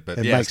guarantee it, but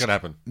It it's makes going to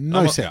happen.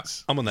 No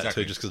sense. I'm on that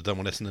Exactly. too, just because I don't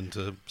want Essendon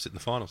to sit in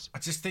the finals. I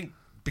just think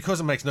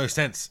because it makes no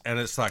sense and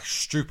it's like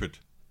stupid.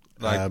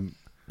 Like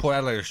Port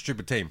Adelaide are a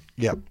stupid team.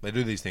 Yep. They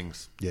do these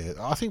things. Yeah,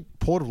 I think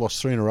Port have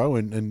lost 3 in a row,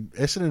 and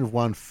Essendon have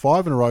won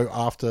 5 in a row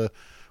after,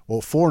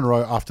 or 4 in a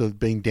row after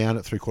being down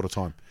at 3/4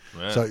 time.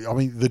 Yeah. So, I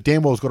mean, the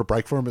damn well's got a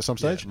break for them at some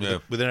stage. Yeah.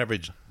 With an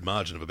average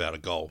margin of about a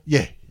goal.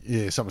 Yeah,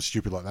 something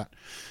stupid like that.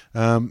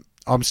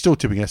 I'm still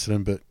tipping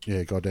Essendon, but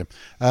yeah, goddamn.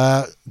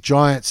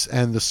 Giants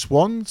and the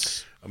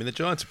Swans. I mean, the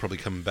Giants are probably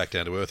coming back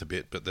down to earth a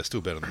bit, but they're still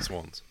better than the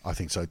Swans. I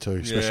think so too,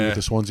 especially Yeah. with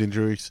the Swans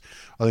injuries.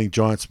 I think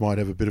Giants might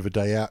have a bit of a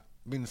day out.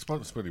 I mean, the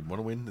Swans really want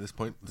to win at this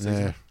point of the Yeah,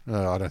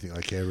 season. I don't think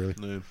they care really.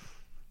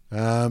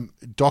 No.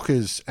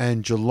 Dockers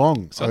and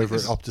Geelong So I think over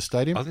at this- Optus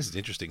Stadium. I think this is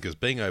interesting because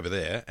being over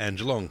there and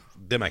Geelong,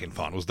 they're making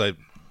finals.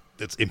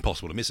 It's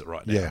impossible to miss it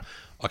right now. Yeah.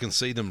 I can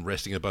see them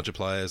resting a bunch of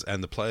players,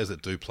 and the players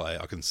that do play,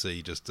 I can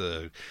see just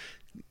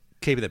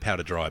keeping their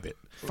powder dry a bit.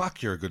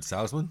 Fuck, you're a good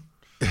salesman.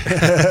 You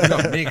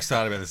got me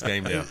excited about this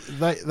game now.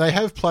 They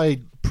have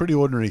played pretty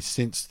ordinary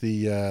since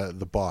the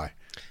bye.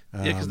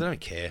 Yeah, because they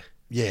don't care.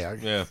 Yeah,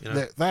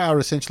 Yeah. They are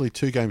essentially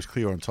 2 games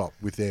clear on top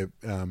with their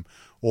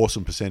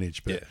awesome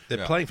percentage. But Yeah, they're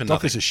Yeah. playing for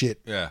Dockers nothing. are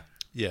shit. Yeah.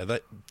 Yeah,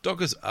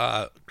 Dockers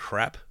are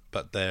crap,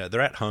 but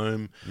they're at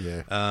home,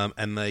 Yeah.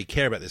 and they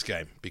care about this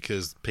game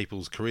because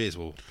people's careers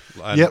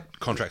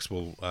contracts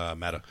will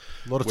matter.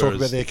 A lot of talk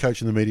about their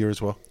coach in the media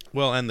as well.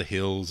 Well, and the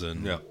Hills,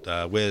 and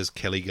where's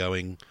Kelly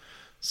going?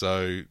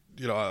 So,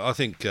 I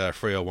think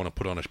Freo want to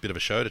put on a bit of a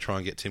show to try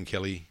and get Tim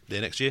Kelly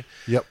there next year.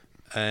 Yep.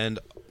 And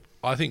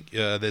I think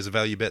there's a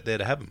value bet there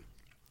to have him.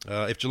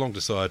 If Geelong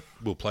decide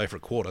we'll play for a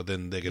quarter,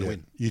 then they're going to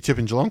win. You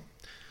tipping Geelong?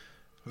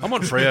 I'm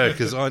on Freo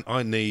because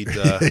I need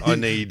You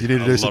need to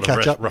do a some lot of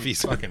catch-up?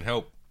 roughies. Fucking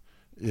help.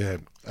 Yeah.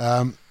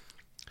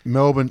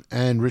 Melbourne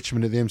and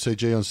Richmond at the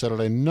MCG on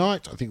Saturday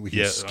night. I think we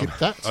can skip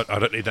that. I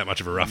don't need that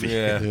much of a roughie.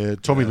 Yeah.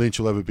 Tommy Lynch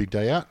will have a big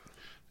day out.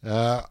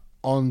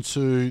 On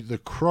to the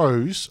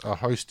Crows are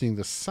hosting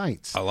the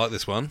Saints. I like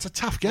this one. It's a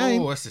tough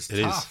game. Oh, this is It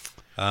is. tough.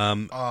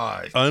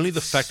 Only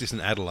the fact it's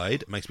in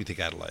Adelaide makes me think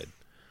Adelaide.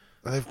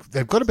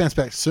 They've got to bounce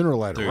back sooner or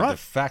later, Dude, right? the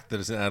fact that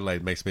it's in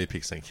Adelaide makes me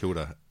pick St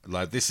Kilda.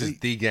 Like, this is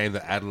the game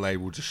that Adelaide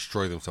will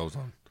destroy themselves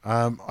on.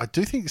 I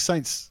do think the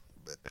Saints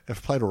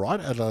have played all right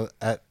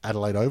at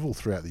Adelaide Oval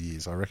throughout the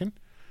years, I reckon.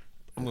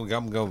 I'm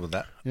going with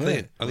that.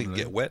 Yeah. I think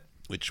get wet,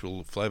 which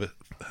will flavor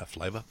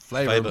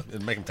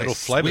and make them taste It'll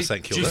flavour sweet,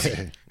 St Kilda.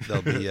 juicy.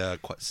 They'll be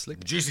quite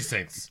slick. Juicy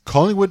Saints.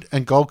 Collingwood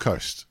and Gold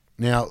Coast.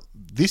 Now,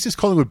 this is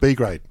Collingwood B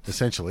grade,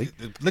 essentially.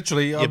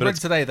 Literally, I but read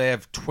today they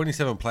have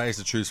 27 players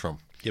to choose from.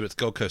 Yeah, but it's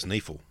Gold Coast and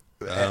EFL.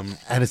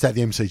 And it's at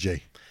the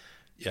MCG.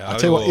 Yeah, I'll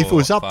tell you what, if it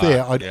was up fuck,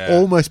 there, I'd yeah.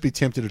 almost be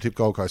tempted to tip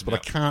Gold Coast, but I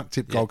can't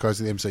tip Gold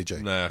Coast at the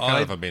MCG. No, I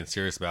can't if I'm being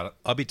serious about it.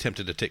 I'd be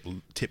tempted to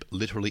tip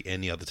literally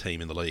any other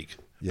team in the league,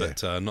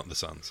 but not the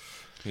Suns.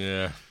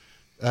 Yeah.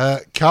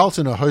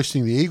 Carlton are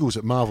hosting the Eagles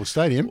at Marvel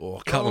Stadium.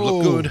 Oh, Carlton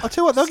look good. I'll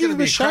tell you what, they'll It's give gonna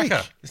them a be shake.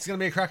 cracker. It's going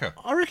to be a cracker.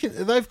 I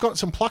reckon they've got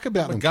some pluck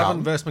about them, McGovern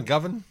Carlton. versus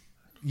McGovern.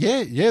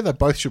 Yeah, they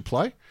both should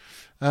play.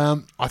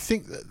 I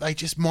think that they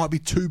just might be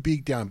too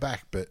big down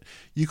back, but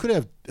you could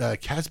have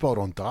Casbolt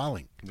on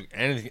Darling.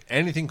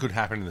 Anything could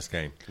happen in this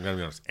game. I'm going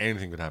to be honest.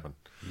 Anything could happen.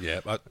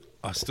 Yeah, but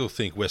I still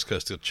think West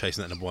Coast are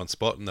chasing that number one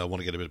spot, and they'll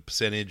want to get a bit of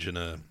percentage and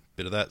a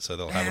bit of that, so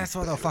they'll have. That's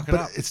why they'll fuck it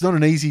up. It's not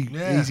an easy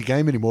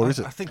game anymore, is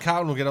it? I think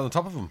Carlton will get on the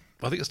top of them.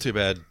 I think it's too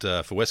bad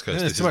for West Coast.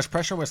 There's too much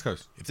pressure on West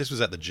Coast. If this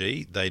was at the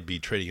G, they'd be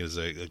treating it as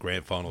a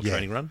grand final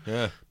training run.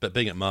 Yeah. But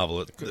being at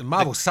Marvel...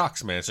 Marvel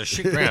sucks, man. It's a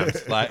shit ground.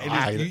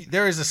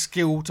 There is a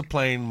skill to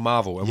playing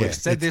Marvel, and we've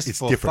said this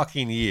for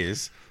fucking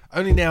years.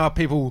 Only now are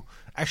people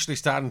actually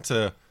starting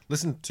to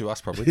listen to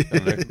us, probably. I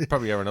don't know,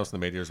 probably everyone else in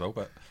the media as well,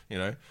 but,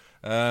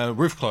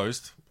 roof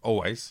closed,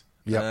 always.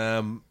 Yep.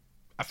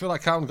 I feel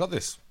like Carlton got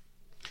this.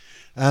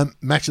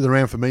 Match of the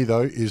round for me,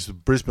 though, is the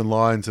Brisbane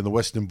Lions and the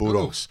Western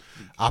Bulldogs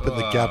up at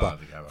the Gabba.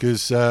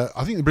 Because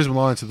I think the Brisbane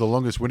Lions have the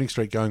longest winning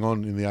streak going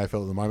on in the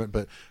AFL at the moment,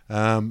 but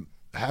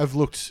have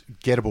looked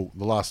gettable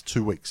the last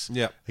 2 weeks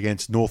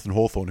against North and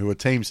Hawthorn, who are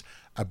teams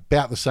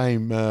about the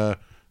same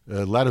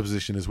ladder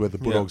position as where the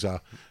Bulldogs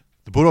are.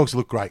 The Bulldogs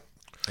look great.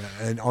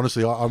 And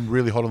honestly, I'm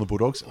really hot on the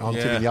Bulldogs. I'm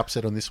tipping the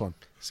upset on this one.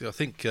 See, I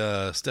think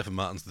Stephen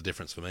Martin's the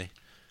difference for me.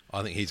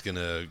 I think he's going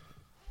to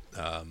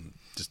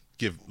just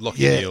give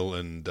Lockie Neal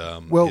and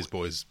his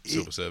boys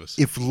silver service.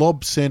 If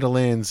Lob,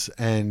 Sanderlands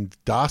and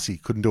Darcy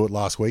couldn't do it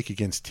last week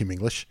against Tim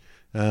English,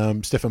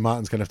 Stephen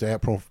Martin's going to have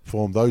to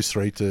outperform those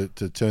three to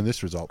turn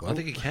this result. I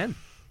think he can.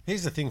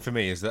 Here's the thing for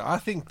me is that I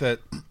think that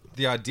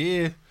the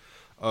idea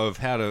of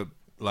how to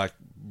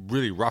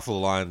really ruffle the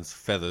Lions'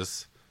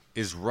 feathers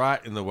is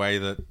right in the way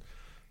that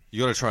you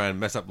got to try and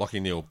mess up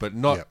Lockie Neal, but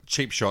not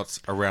cheap shots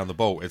around the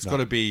ball. It's got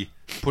to be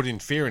putting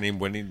fear in him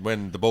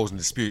when the ball's in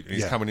dispute and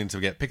he's coming in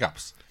to get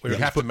pickups. You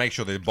have to make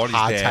sure their body's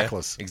hard there.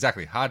 Tacklers.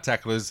 Exactly. Hard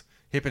tacklers,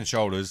 hip and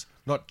shoulders,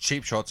 not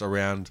cheap shots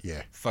around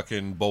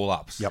fucking ball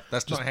ups. Yep.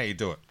 That's not how you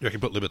do it. You reckon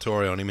put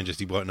Liberatore on him and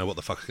he won't know what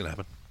the fuck's going to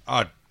happen?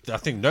 I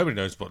think nobody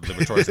knows what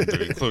Liberatore's going to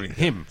do, including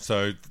him.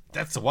 So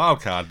that's a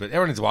wild card. But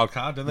everyone needs a wild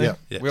card, don't they?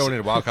 Yeah. We all need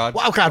a wild card.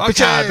 Wild card,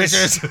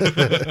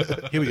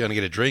 bitches! Here we go and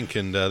get a drink,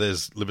 and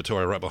there's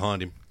Liberatore right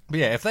behind him. But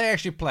yeah, if they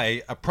actually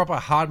play a proper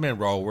hardman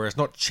role where it's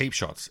not cheap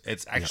shots,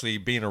 it's actually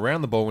being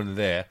around the ball when they're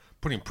there,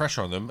 putting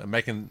pressure on them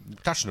and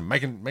touching them,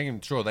 making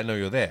sure they know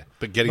you're there.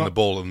 But getting the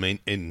ball in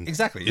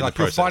exactly, in you're the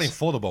process. fighting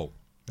for the ball.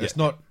 It's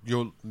not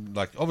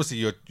obviously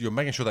you're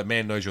making sure that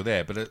man knows you're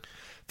there. But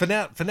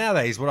for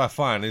nowadays, what I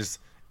find is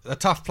a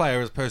tough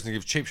player is a person who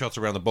gives cheap shots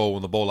around the ball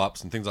and the ball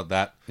ups and things like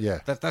that. Yeah,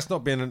 that's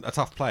not being a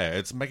tough player.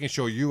 It's making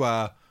sure you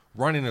are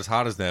running as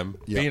hard as them,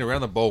 being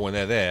around the ball when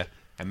they're there,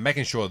 and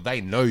making sure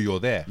they know you're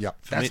there. Yep.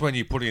 That's when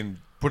you put in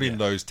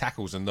those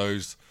tackles and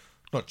those,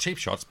 not cheap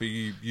shots, but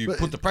you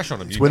put the pressure on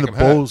them. It's you when make the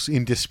them ball's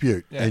in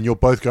dispute and you're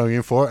both going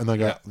in for it, and they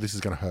go, "This is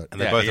going to hurt." And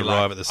they both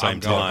arrive at the same I'm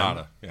going time.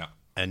 harder. Yeah,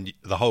 and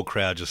the whole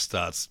crowd just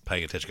starts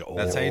paying attention.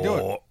 That's how you do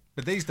it.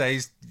 But these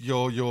days,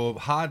 your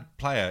hard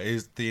player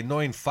is the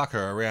annoying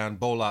fucker around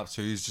ball ups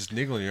who's just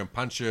niggling you and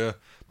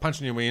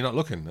punching you when you're not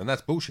looking, and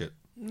that's bullshit.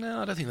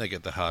 No, I don't think they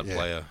get the hard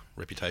player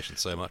reputation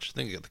so much. I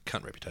think they get the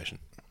cunt reputation.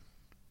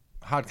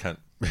 Hard cunt.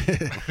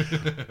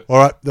 All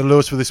right, that'll do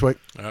us for this week.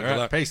 All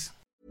right, peace.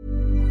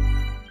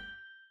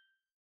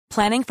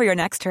 Planning for your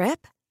next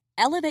trip?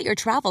 Elevate your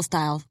travel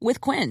style with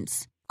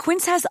Quince.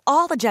 Quince has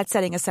all the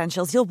jet-setting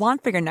essentials you'll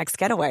want for your next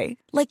getaway,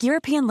 like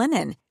European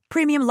linen,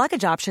 premium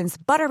luggage options,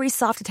 buttery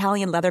soft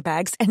Italian leather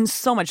bags, and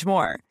so much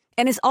more.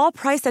 And is all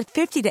priced at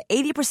 50 to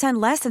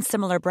 80% less than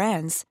similar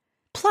brands.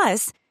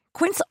 Plus,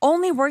 Quince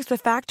only works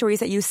with factories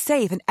that use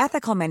safe and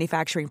ethical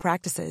manufacturing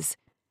practices.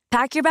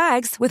 Pack your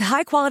bags with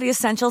high-quality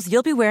essentials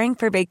you'll be wearing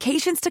for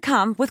vacations to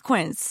come with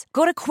Quince.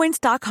 Go to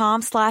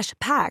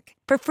quince.com/pack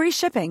for free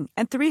shipping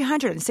and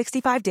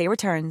 365-day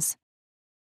returns.